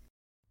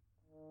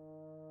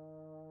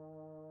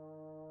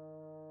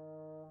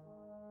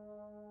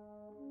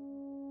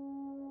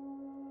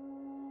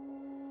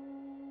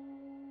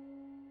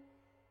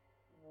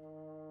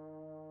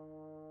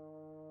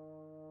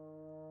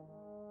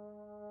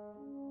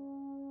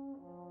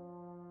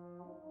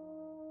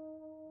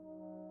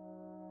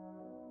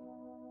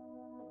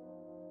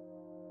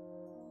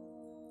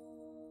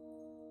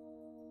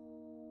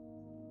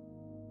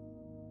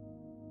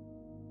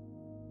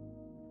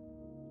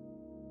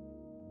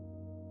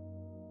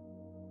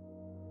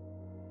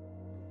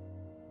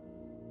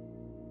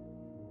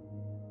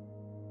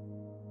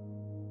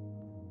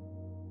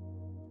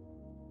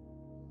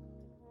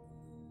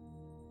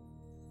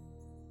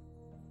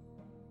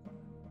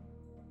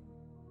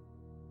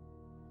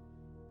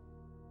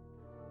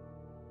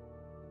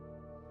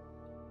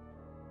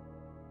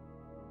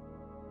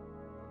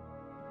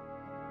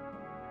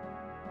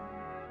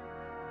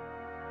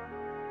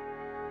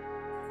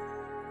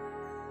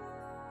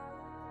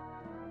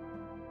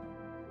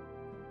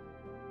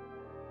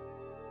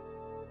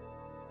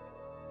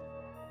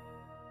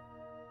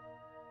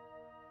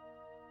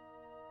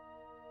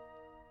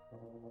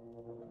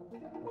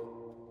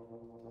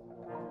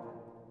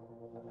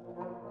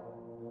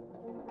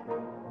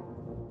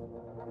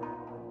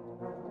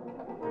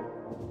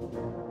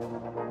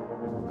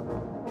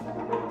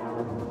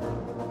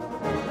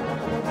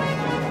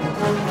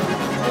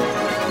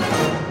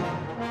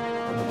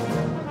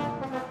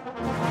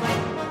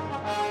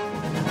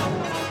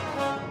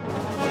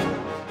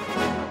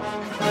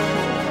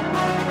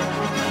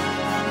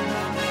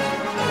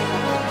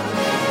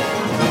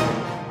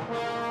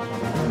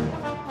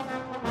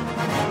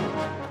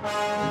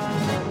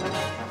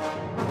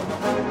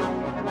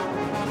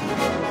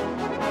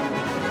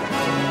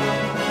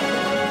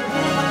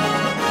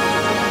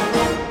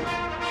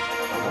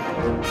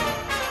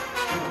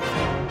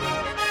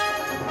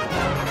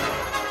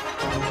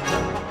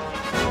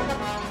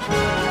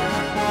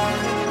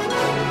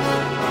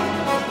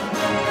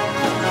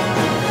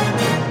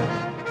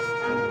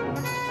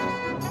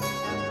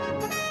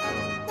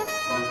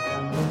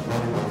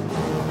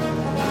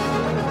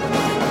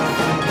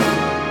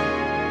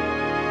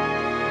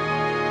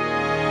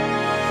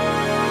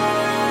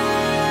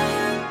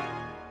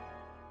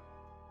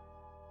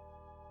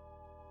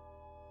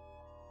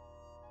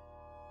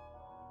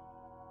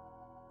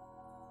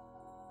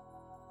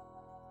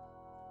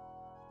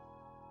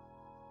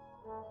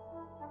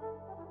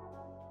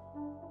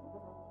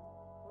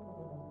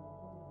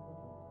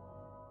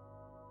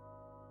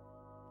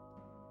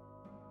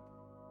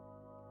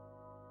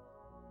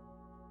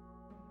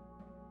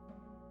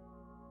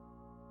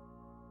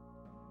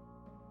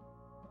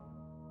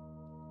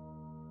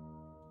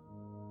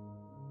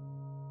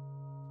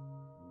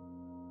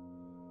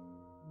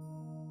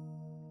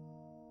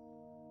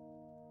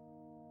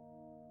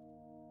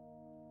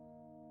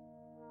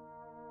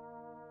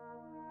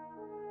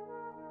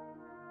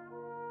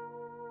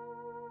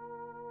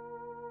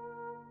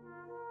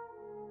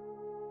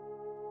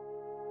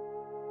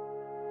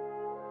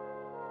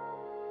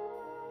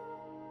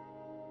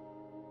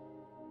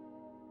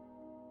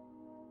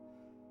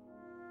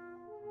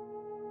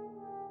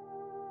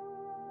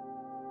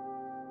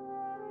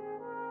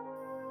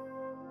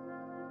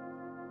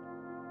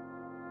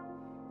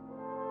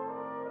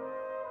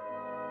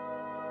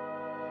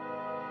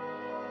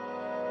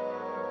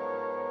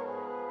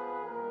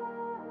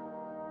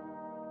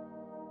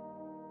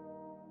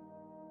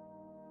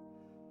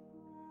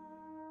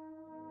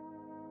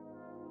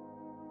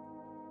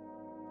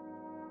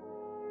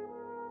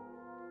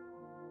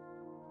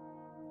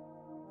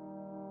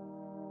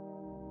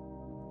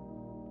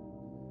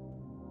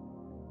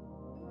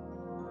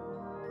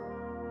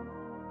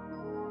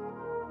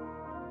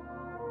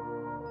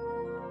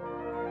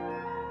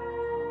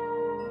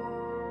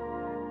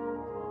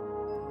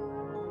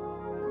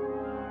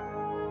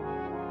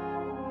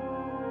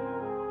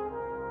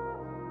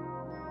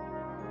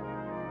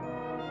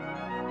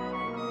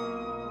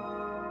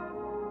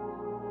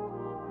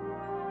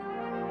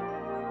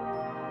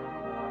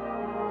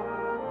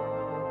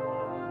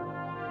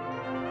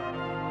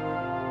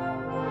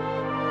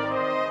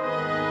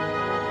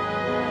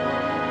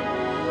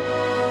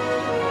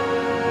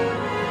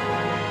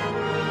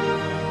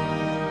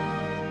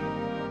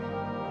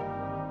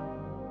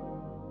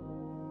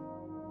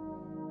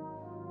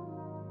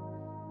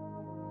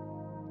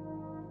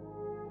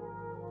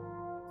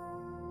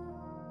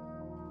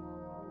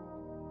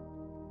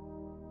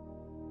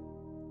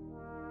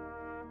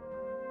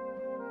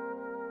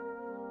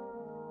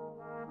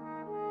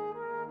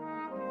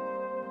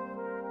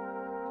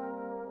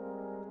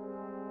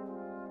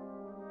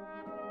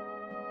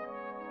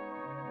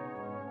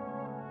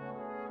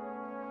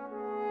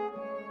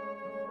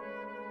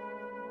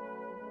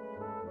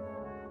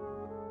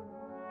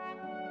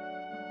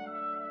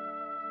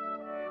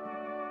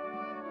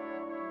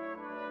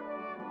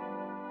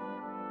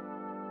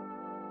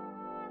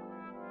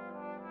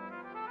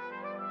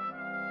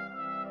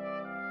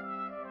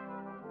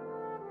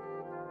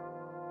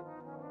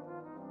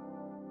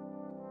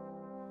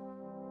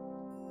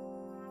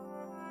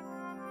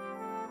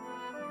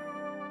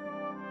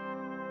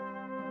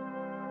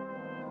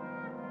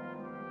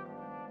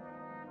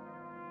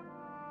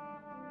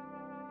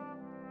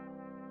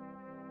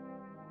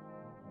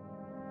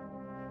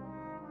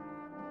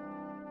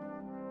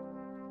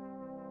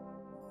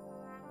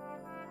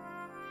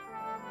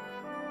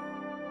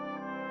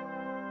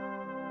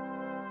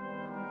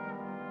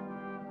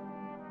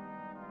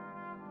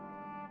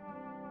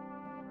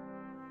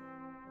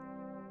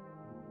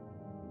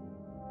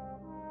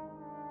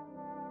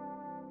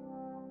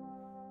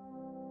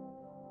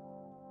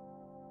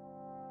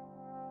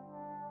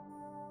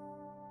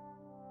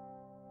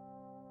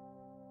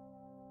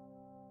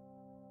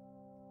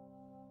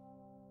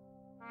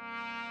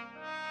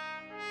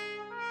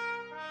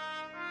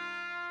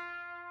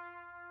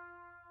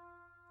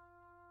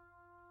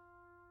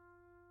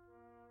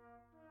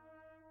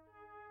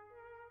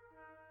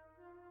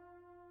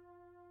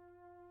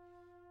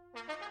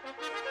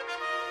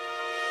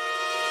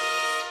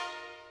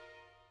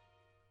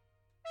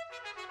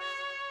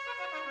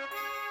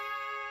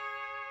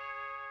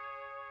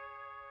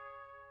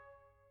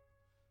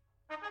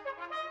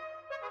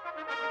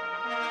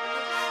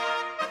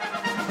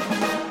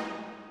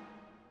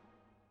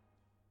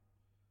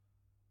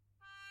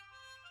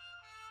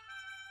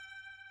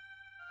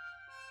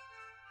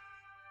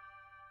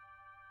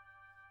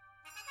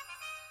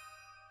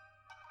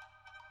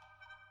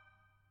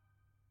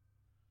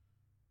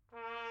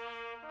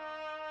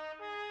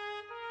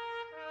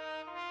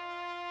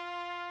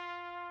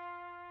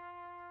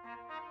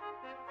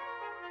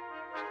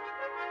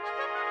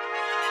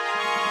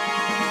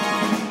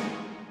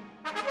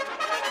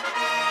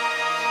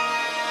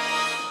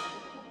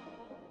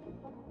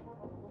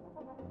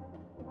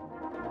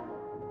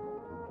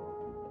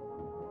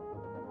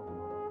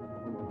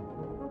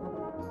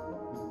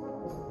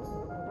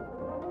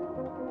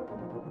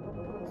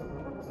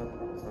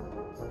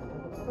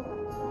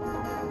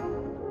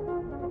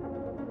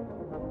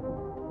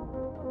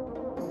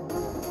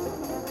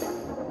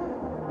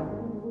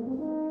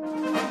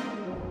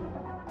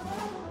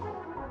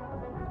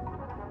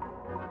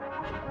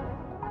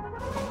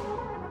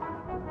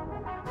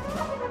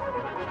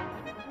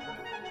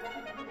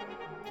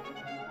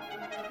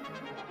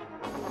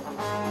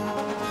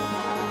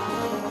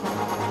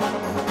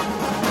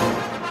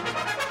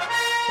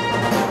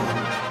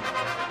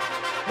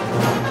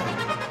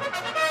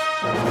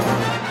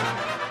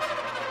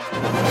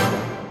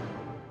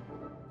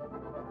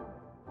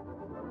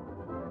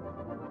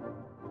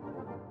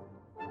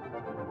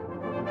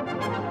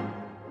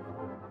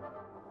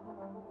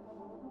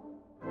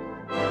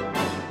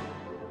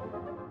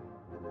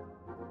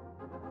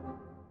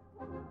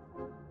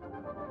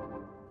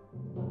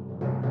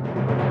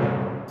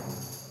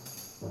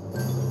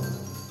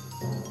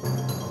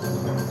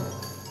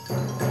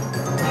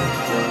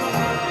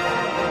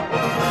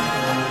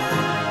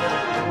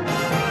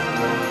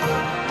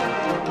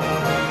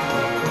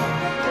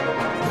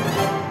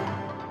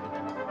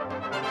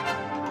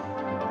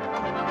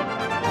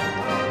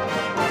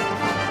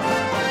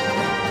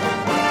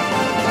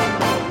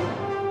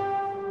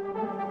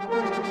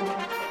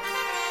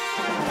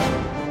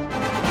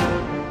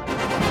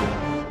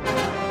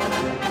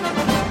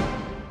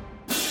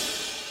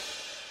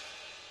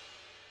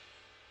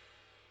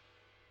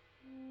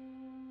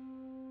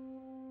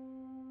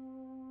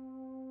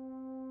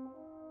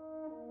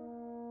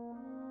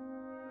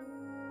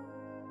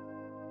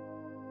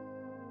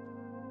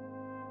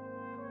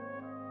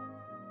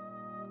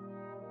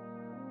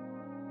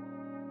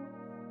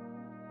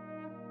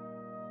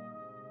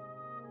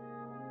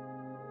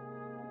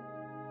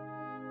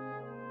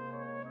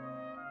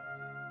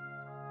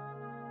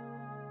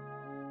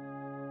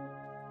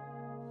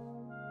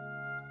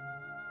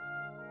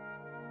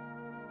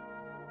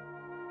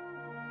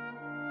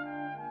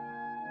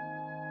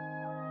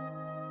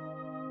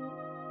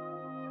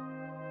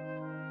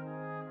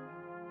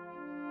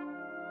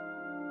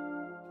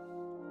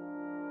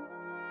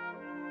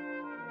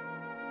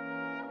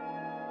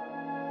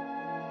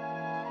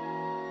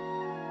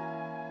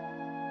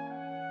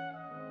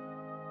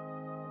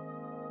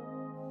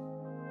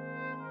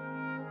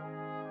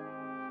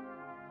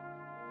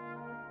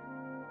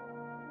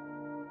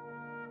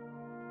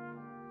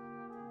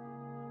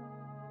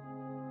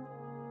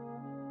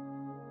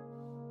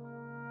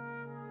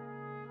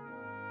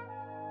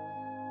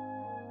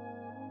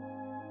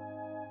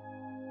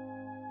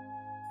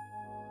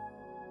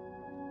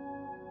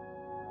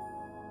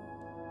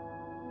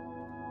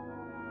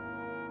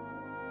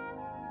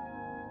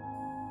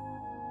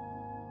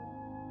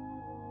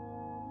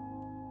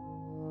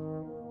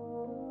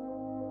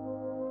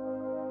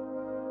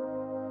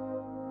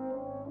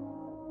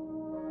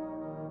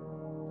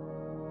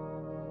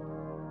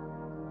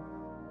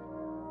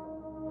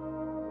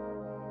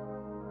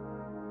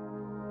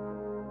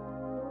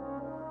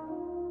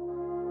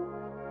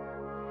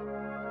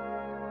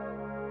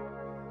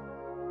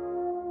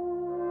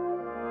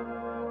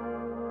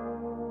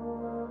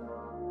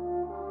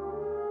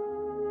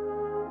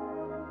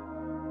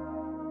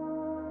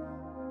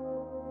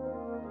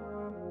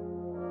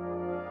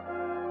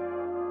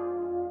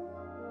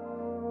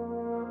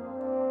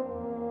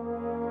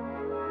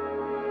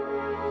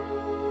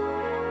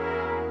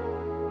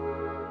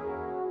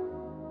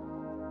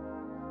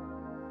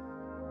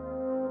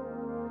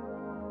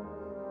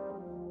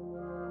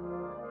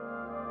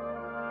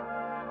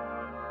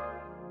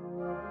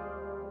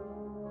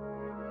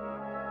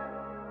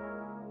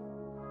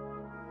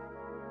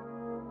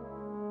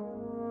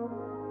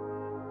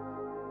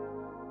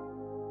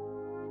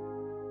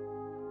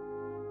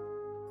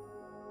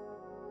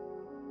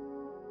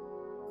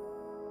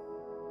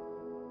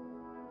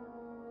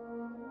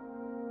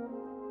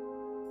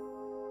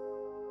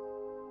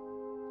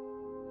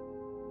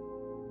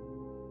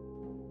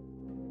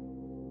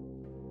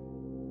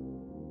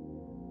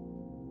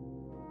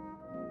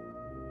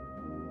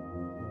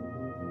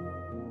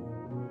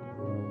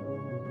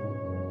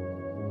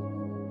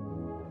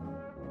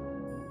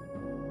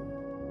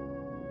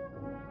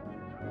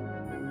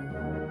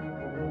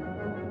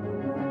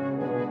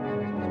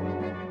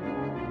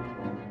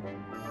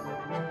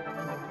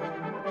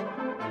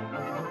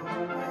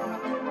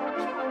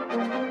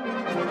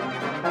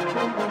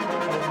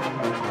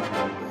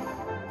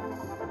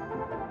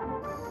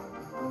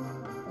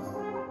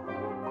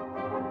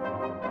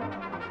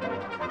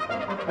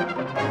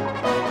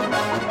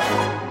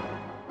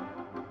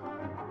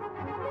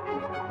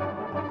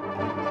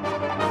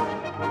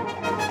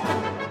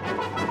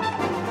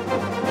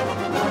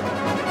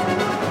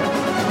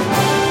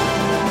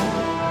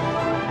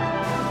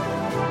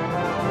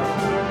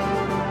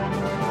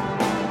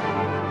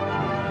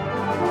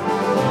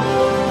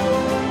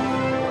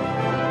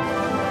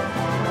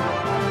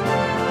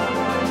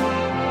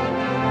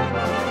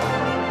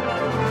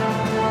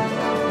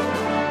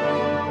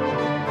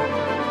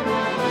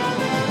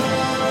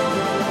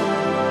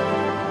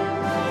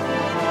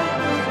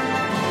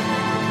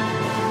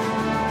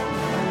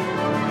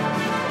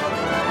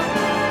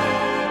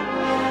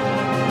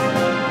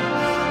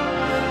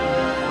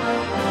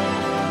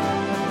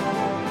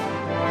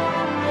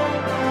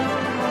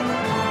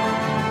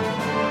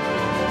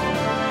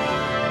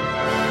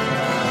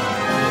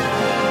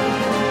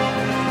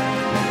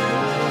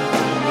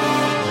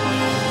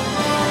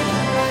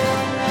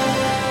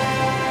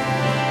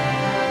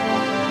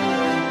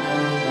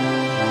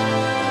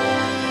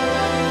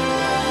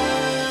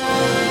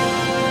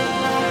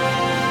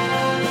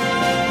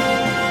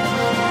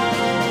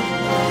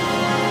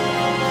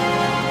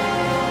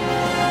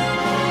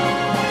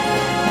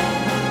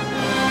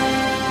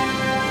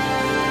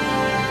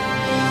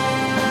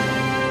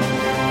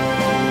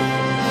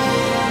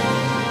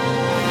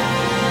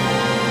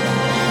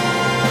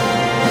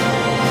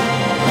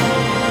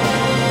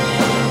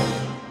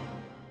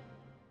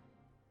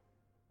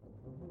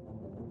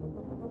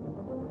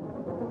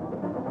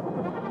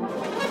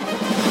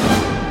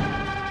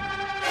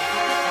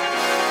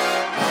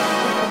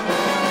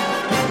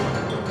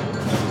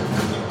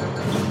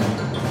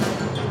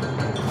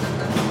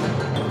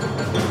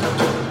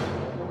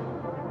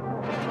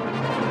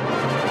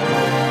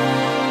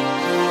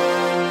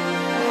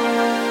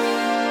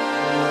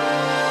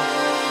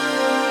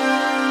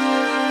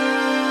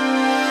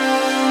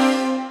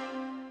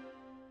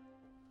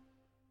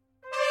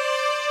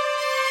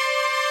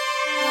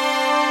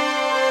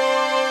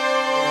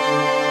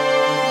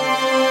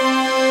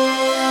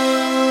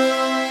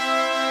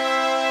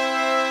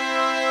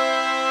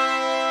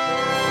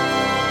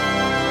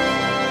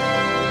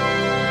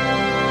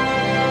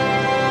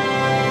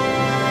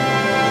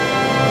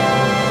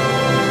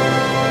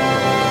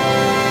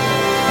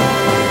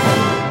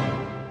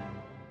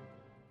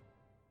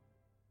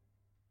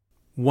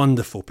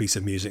 Wonderful piece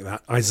of music,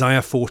 that.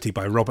 Isaiah 40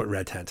 by Robert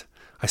Redhead.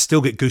 I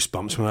still get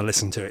goosebumps when I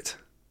listen to it.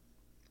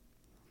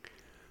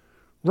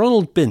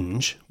 Ronald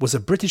Binge was a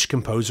British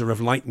composer of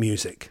light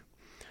music.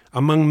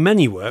 Among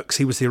many works,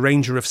 he was the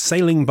arranger of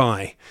Sailing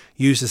By,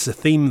 used as a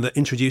theme that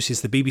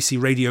introduces the BBC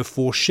Radio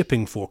 4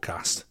 shipping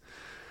forecast.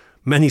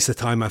 Many's the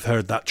time I've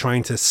heard that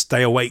trying to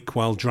stay awake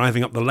while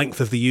driving up the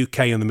length of the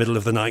UK in the middle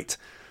of the night.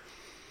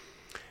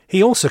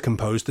 He also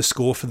composed the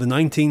score for the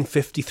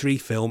 1953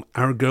 film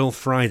Our Girl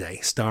Friday,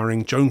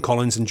 starring Joan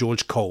Collins and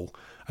George Cole.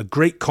 A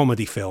great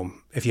comedy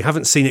film. If you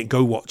haven't seen it,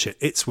 go watch it.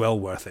 It's well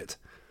worth it.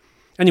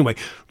 Anyway,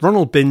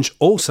 Ronald Binge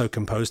also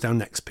composed our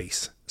next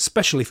piece,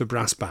 specially for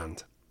brass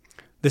band.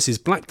 This is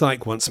Black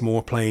Dyke once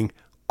more playing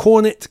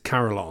Cornet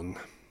Carillon.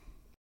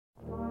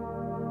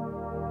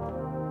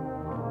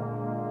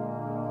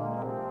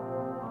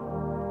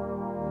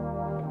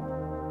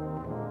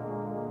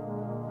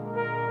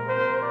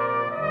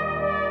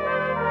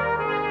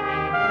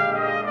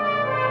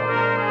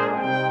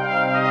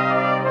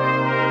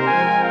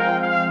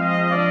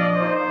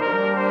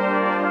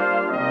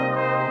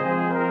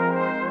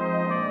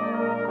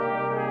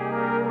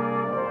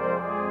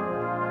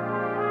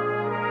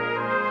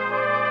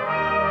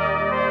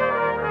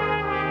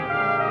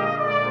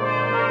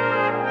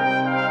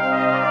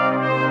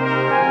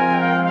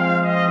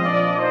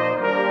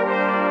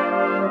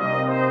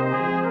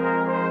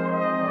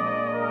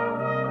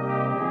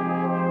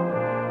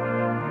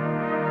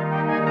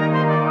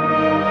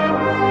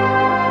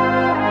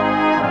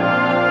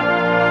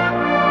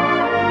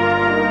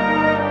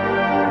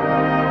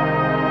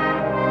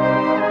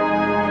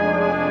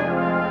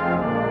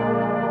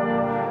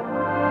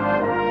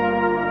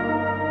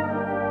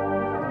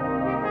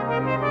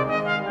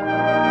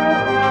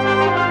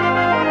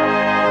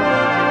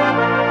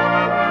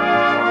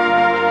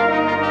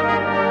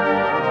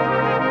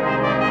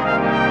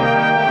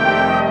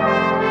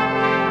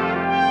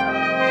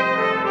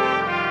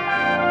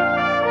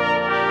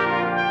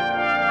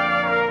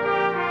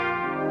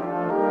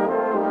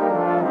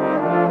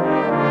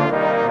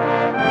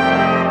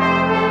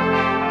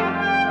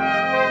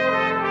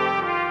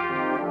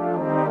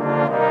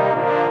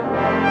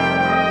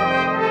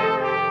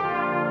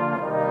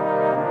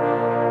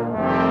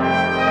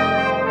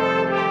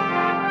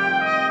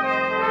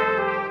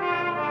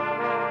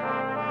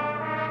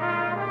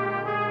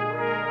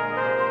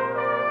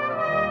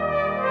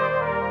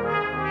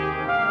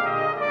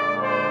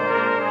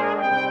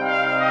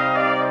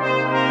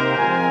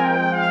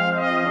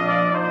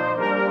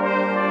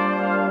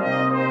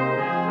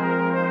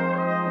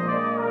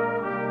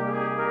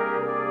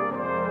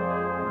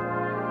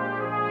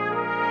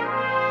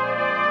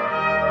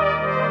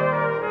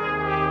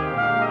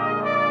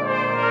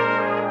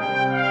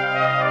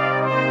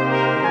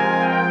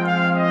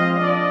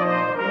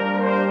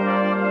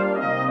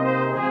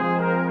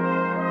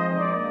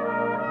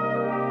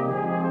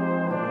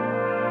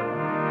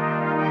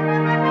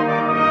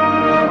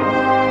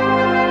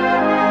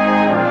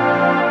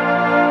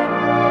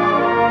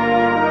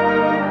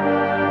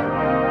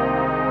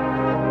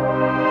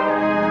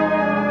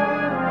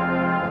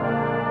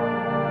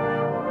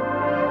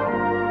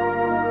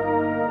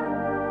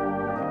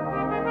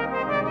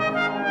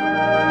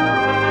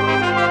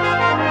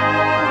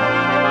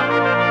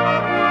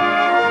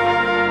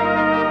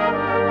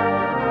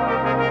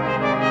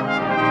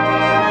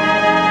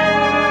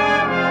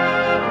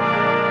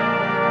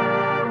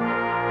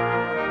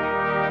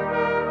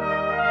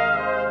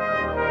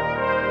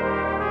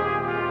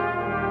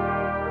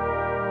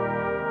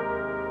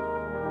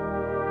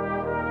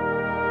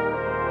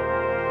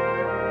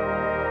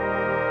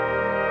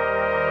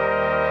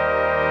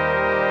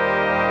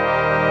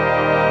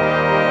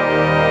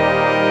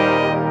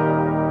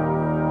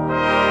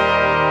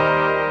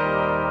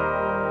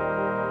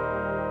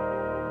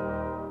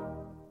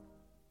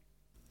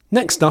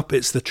 Next up,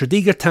 it's the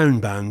Tredegar Town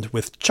Band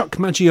with Chuck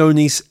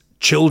Maggione's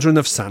Children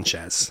of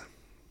Sanchez.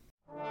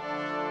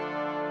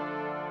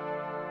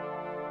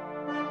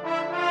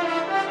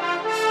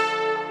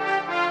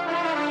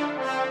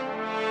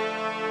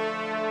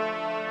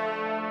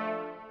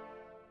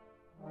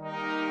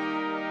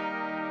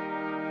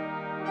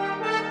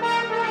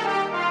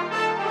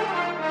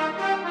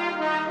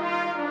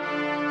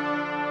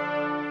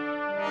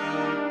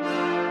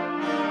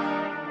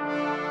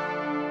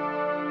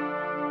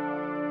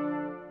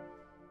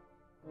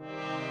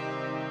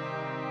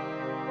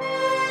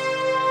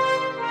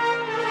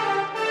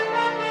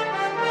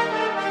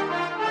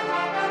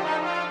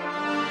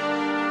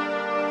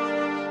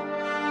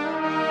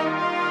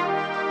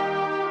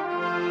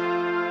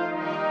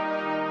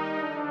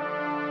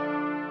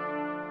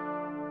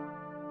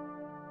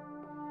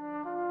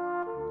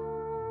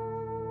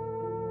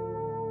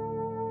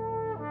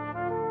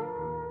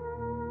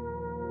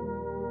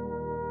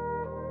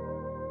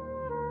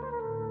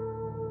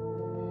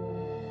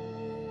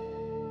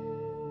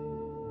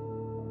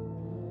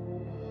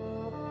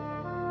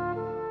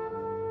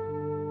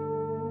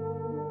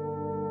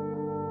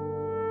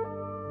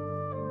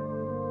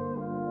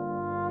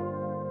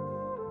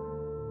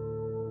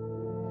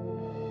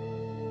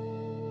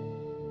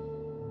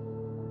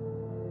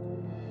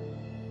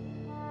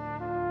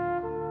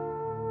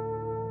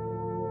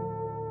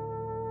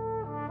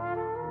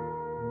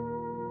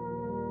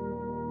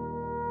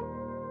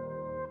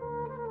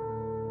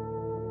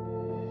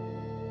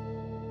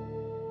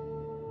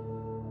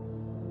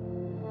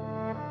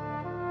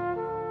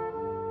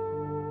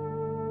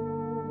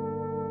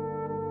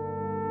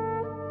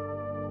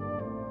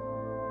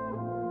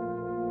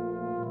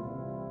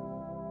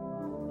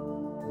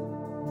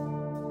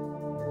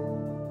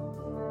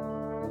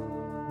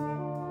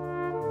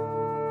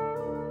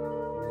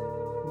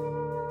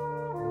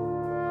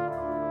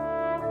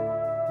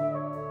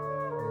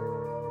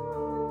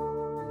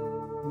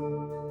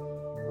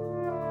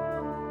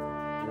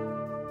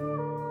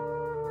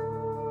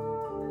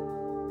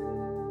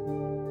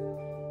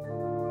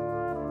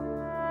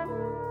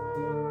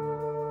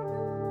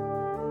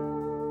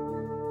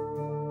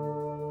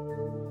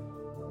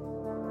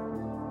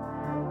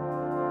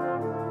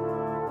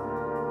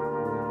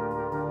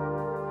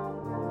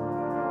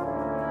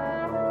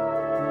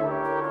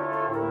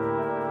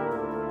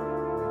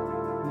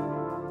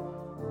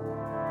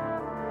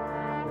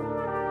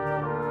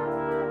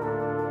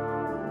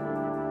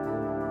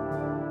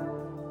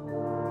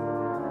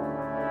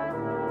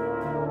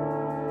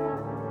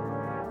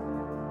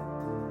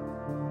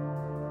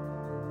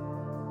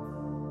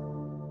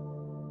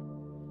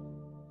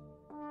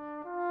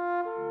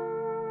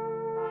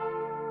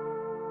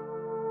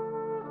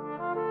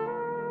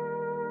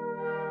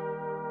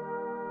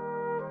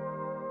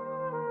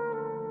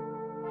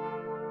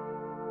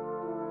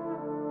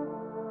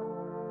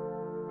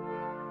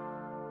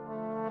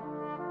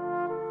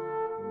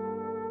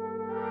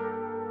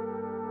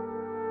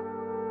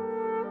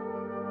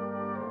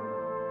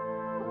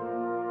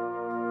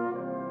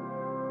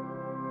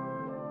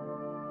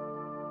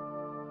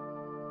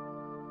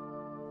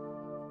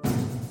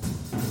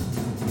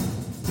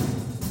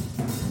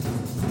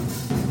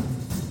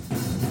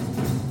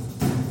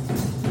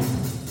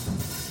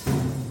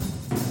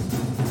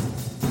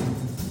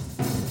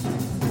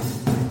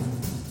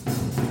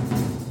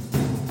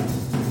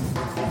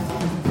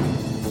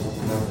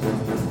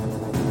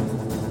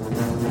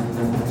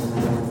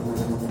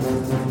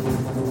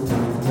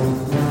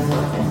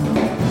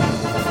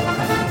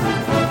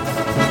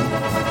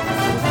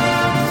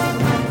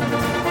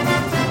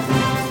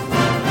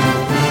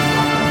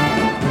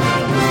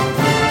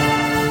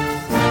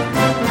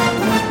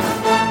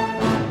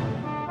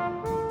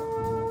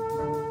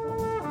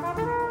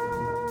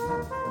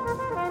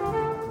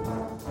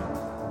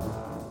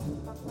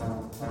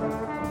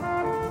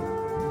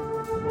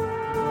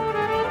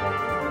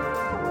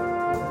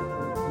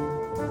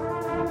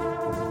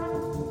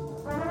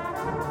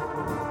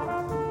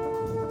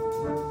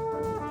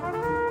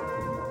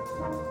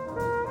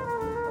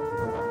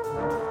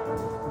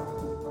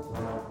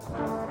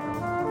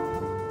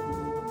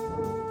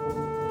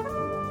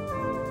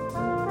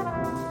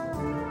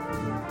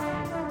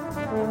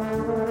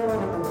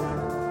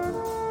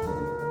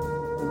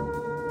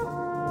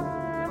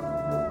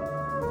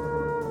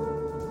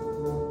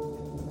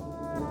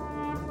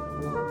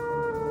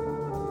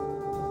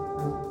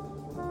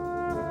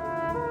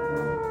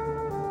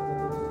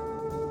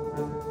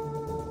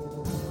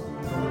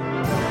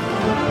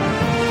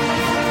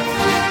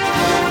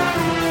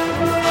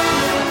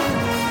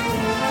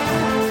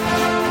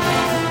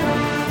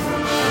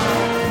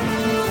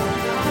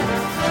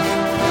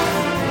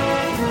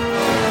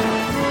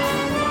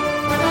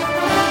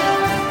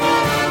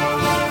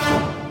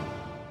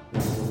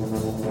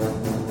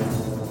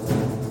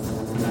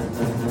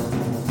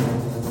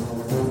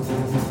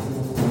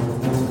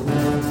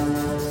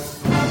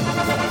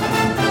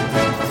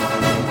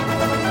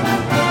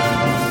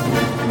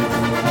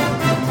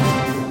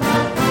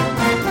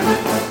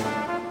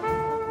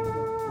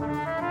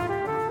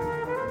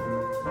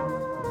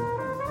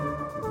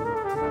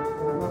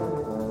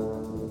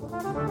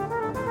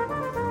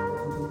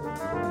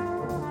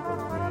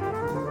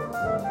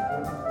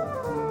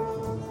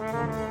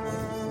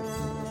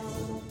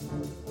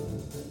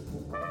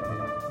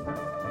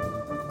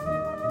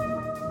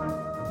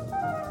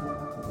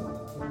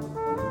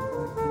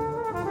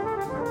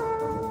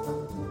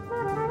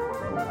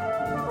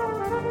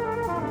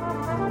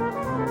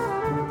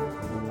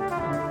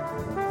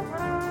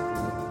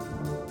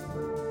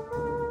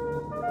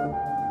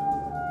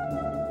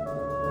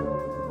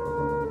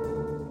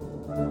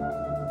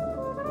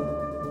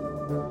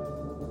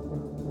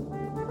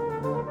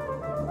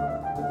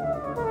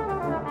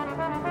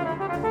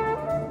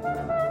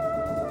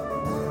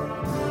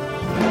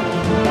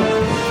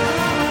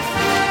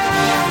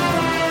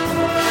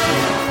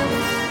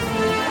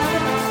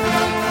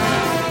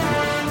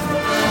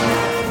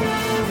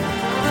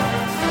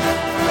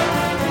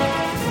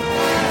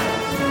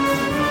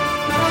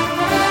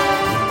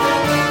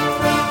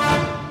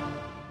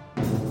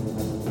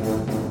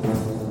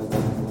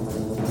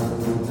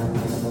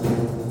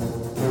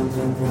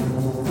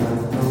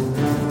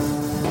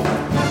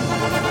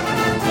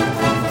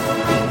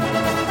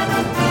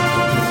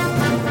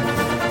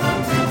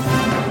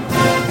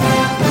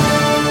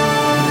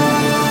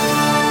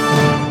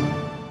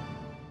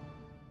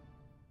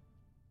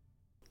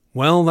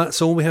 Well,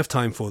 that's all we have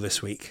time for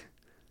this week.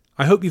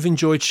 I hope you've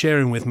enjoyed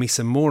sharing with me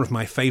some more of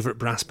my favourite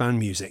brass band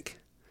music.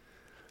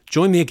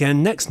 Join me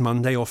again next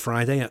Monday or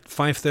Friday at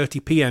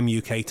 5:30 p.m.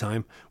 UK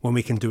time when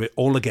we can do it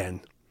all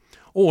again.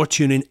 Or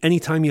tune in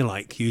anytime you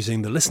like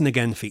using the Listen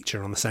Again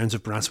feature on the Sounds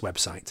of Brass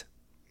website.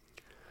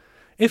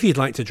 If you'd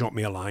like to drop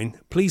me a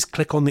line, please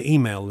click on the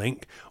email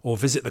link or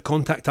visit the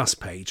Contact Us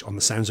page on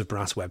the Sounds of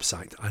Brass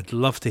website. I'd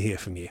love to hear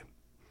from you.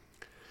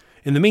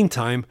 In the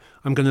meantime,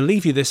 I'm going to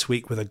leave you this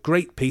week with a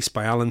great piece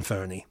by Alan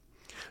Fernie.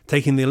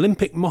 Taking the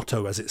Olympic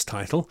motto as its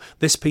title,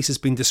 this piece has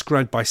been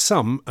described by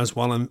some as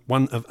one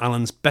of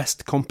Alan's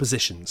best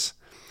compositions.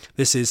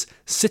 This is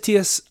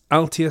Citius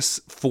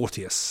Altius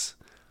Fortius.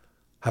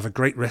 Have a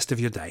great rest of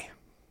your day.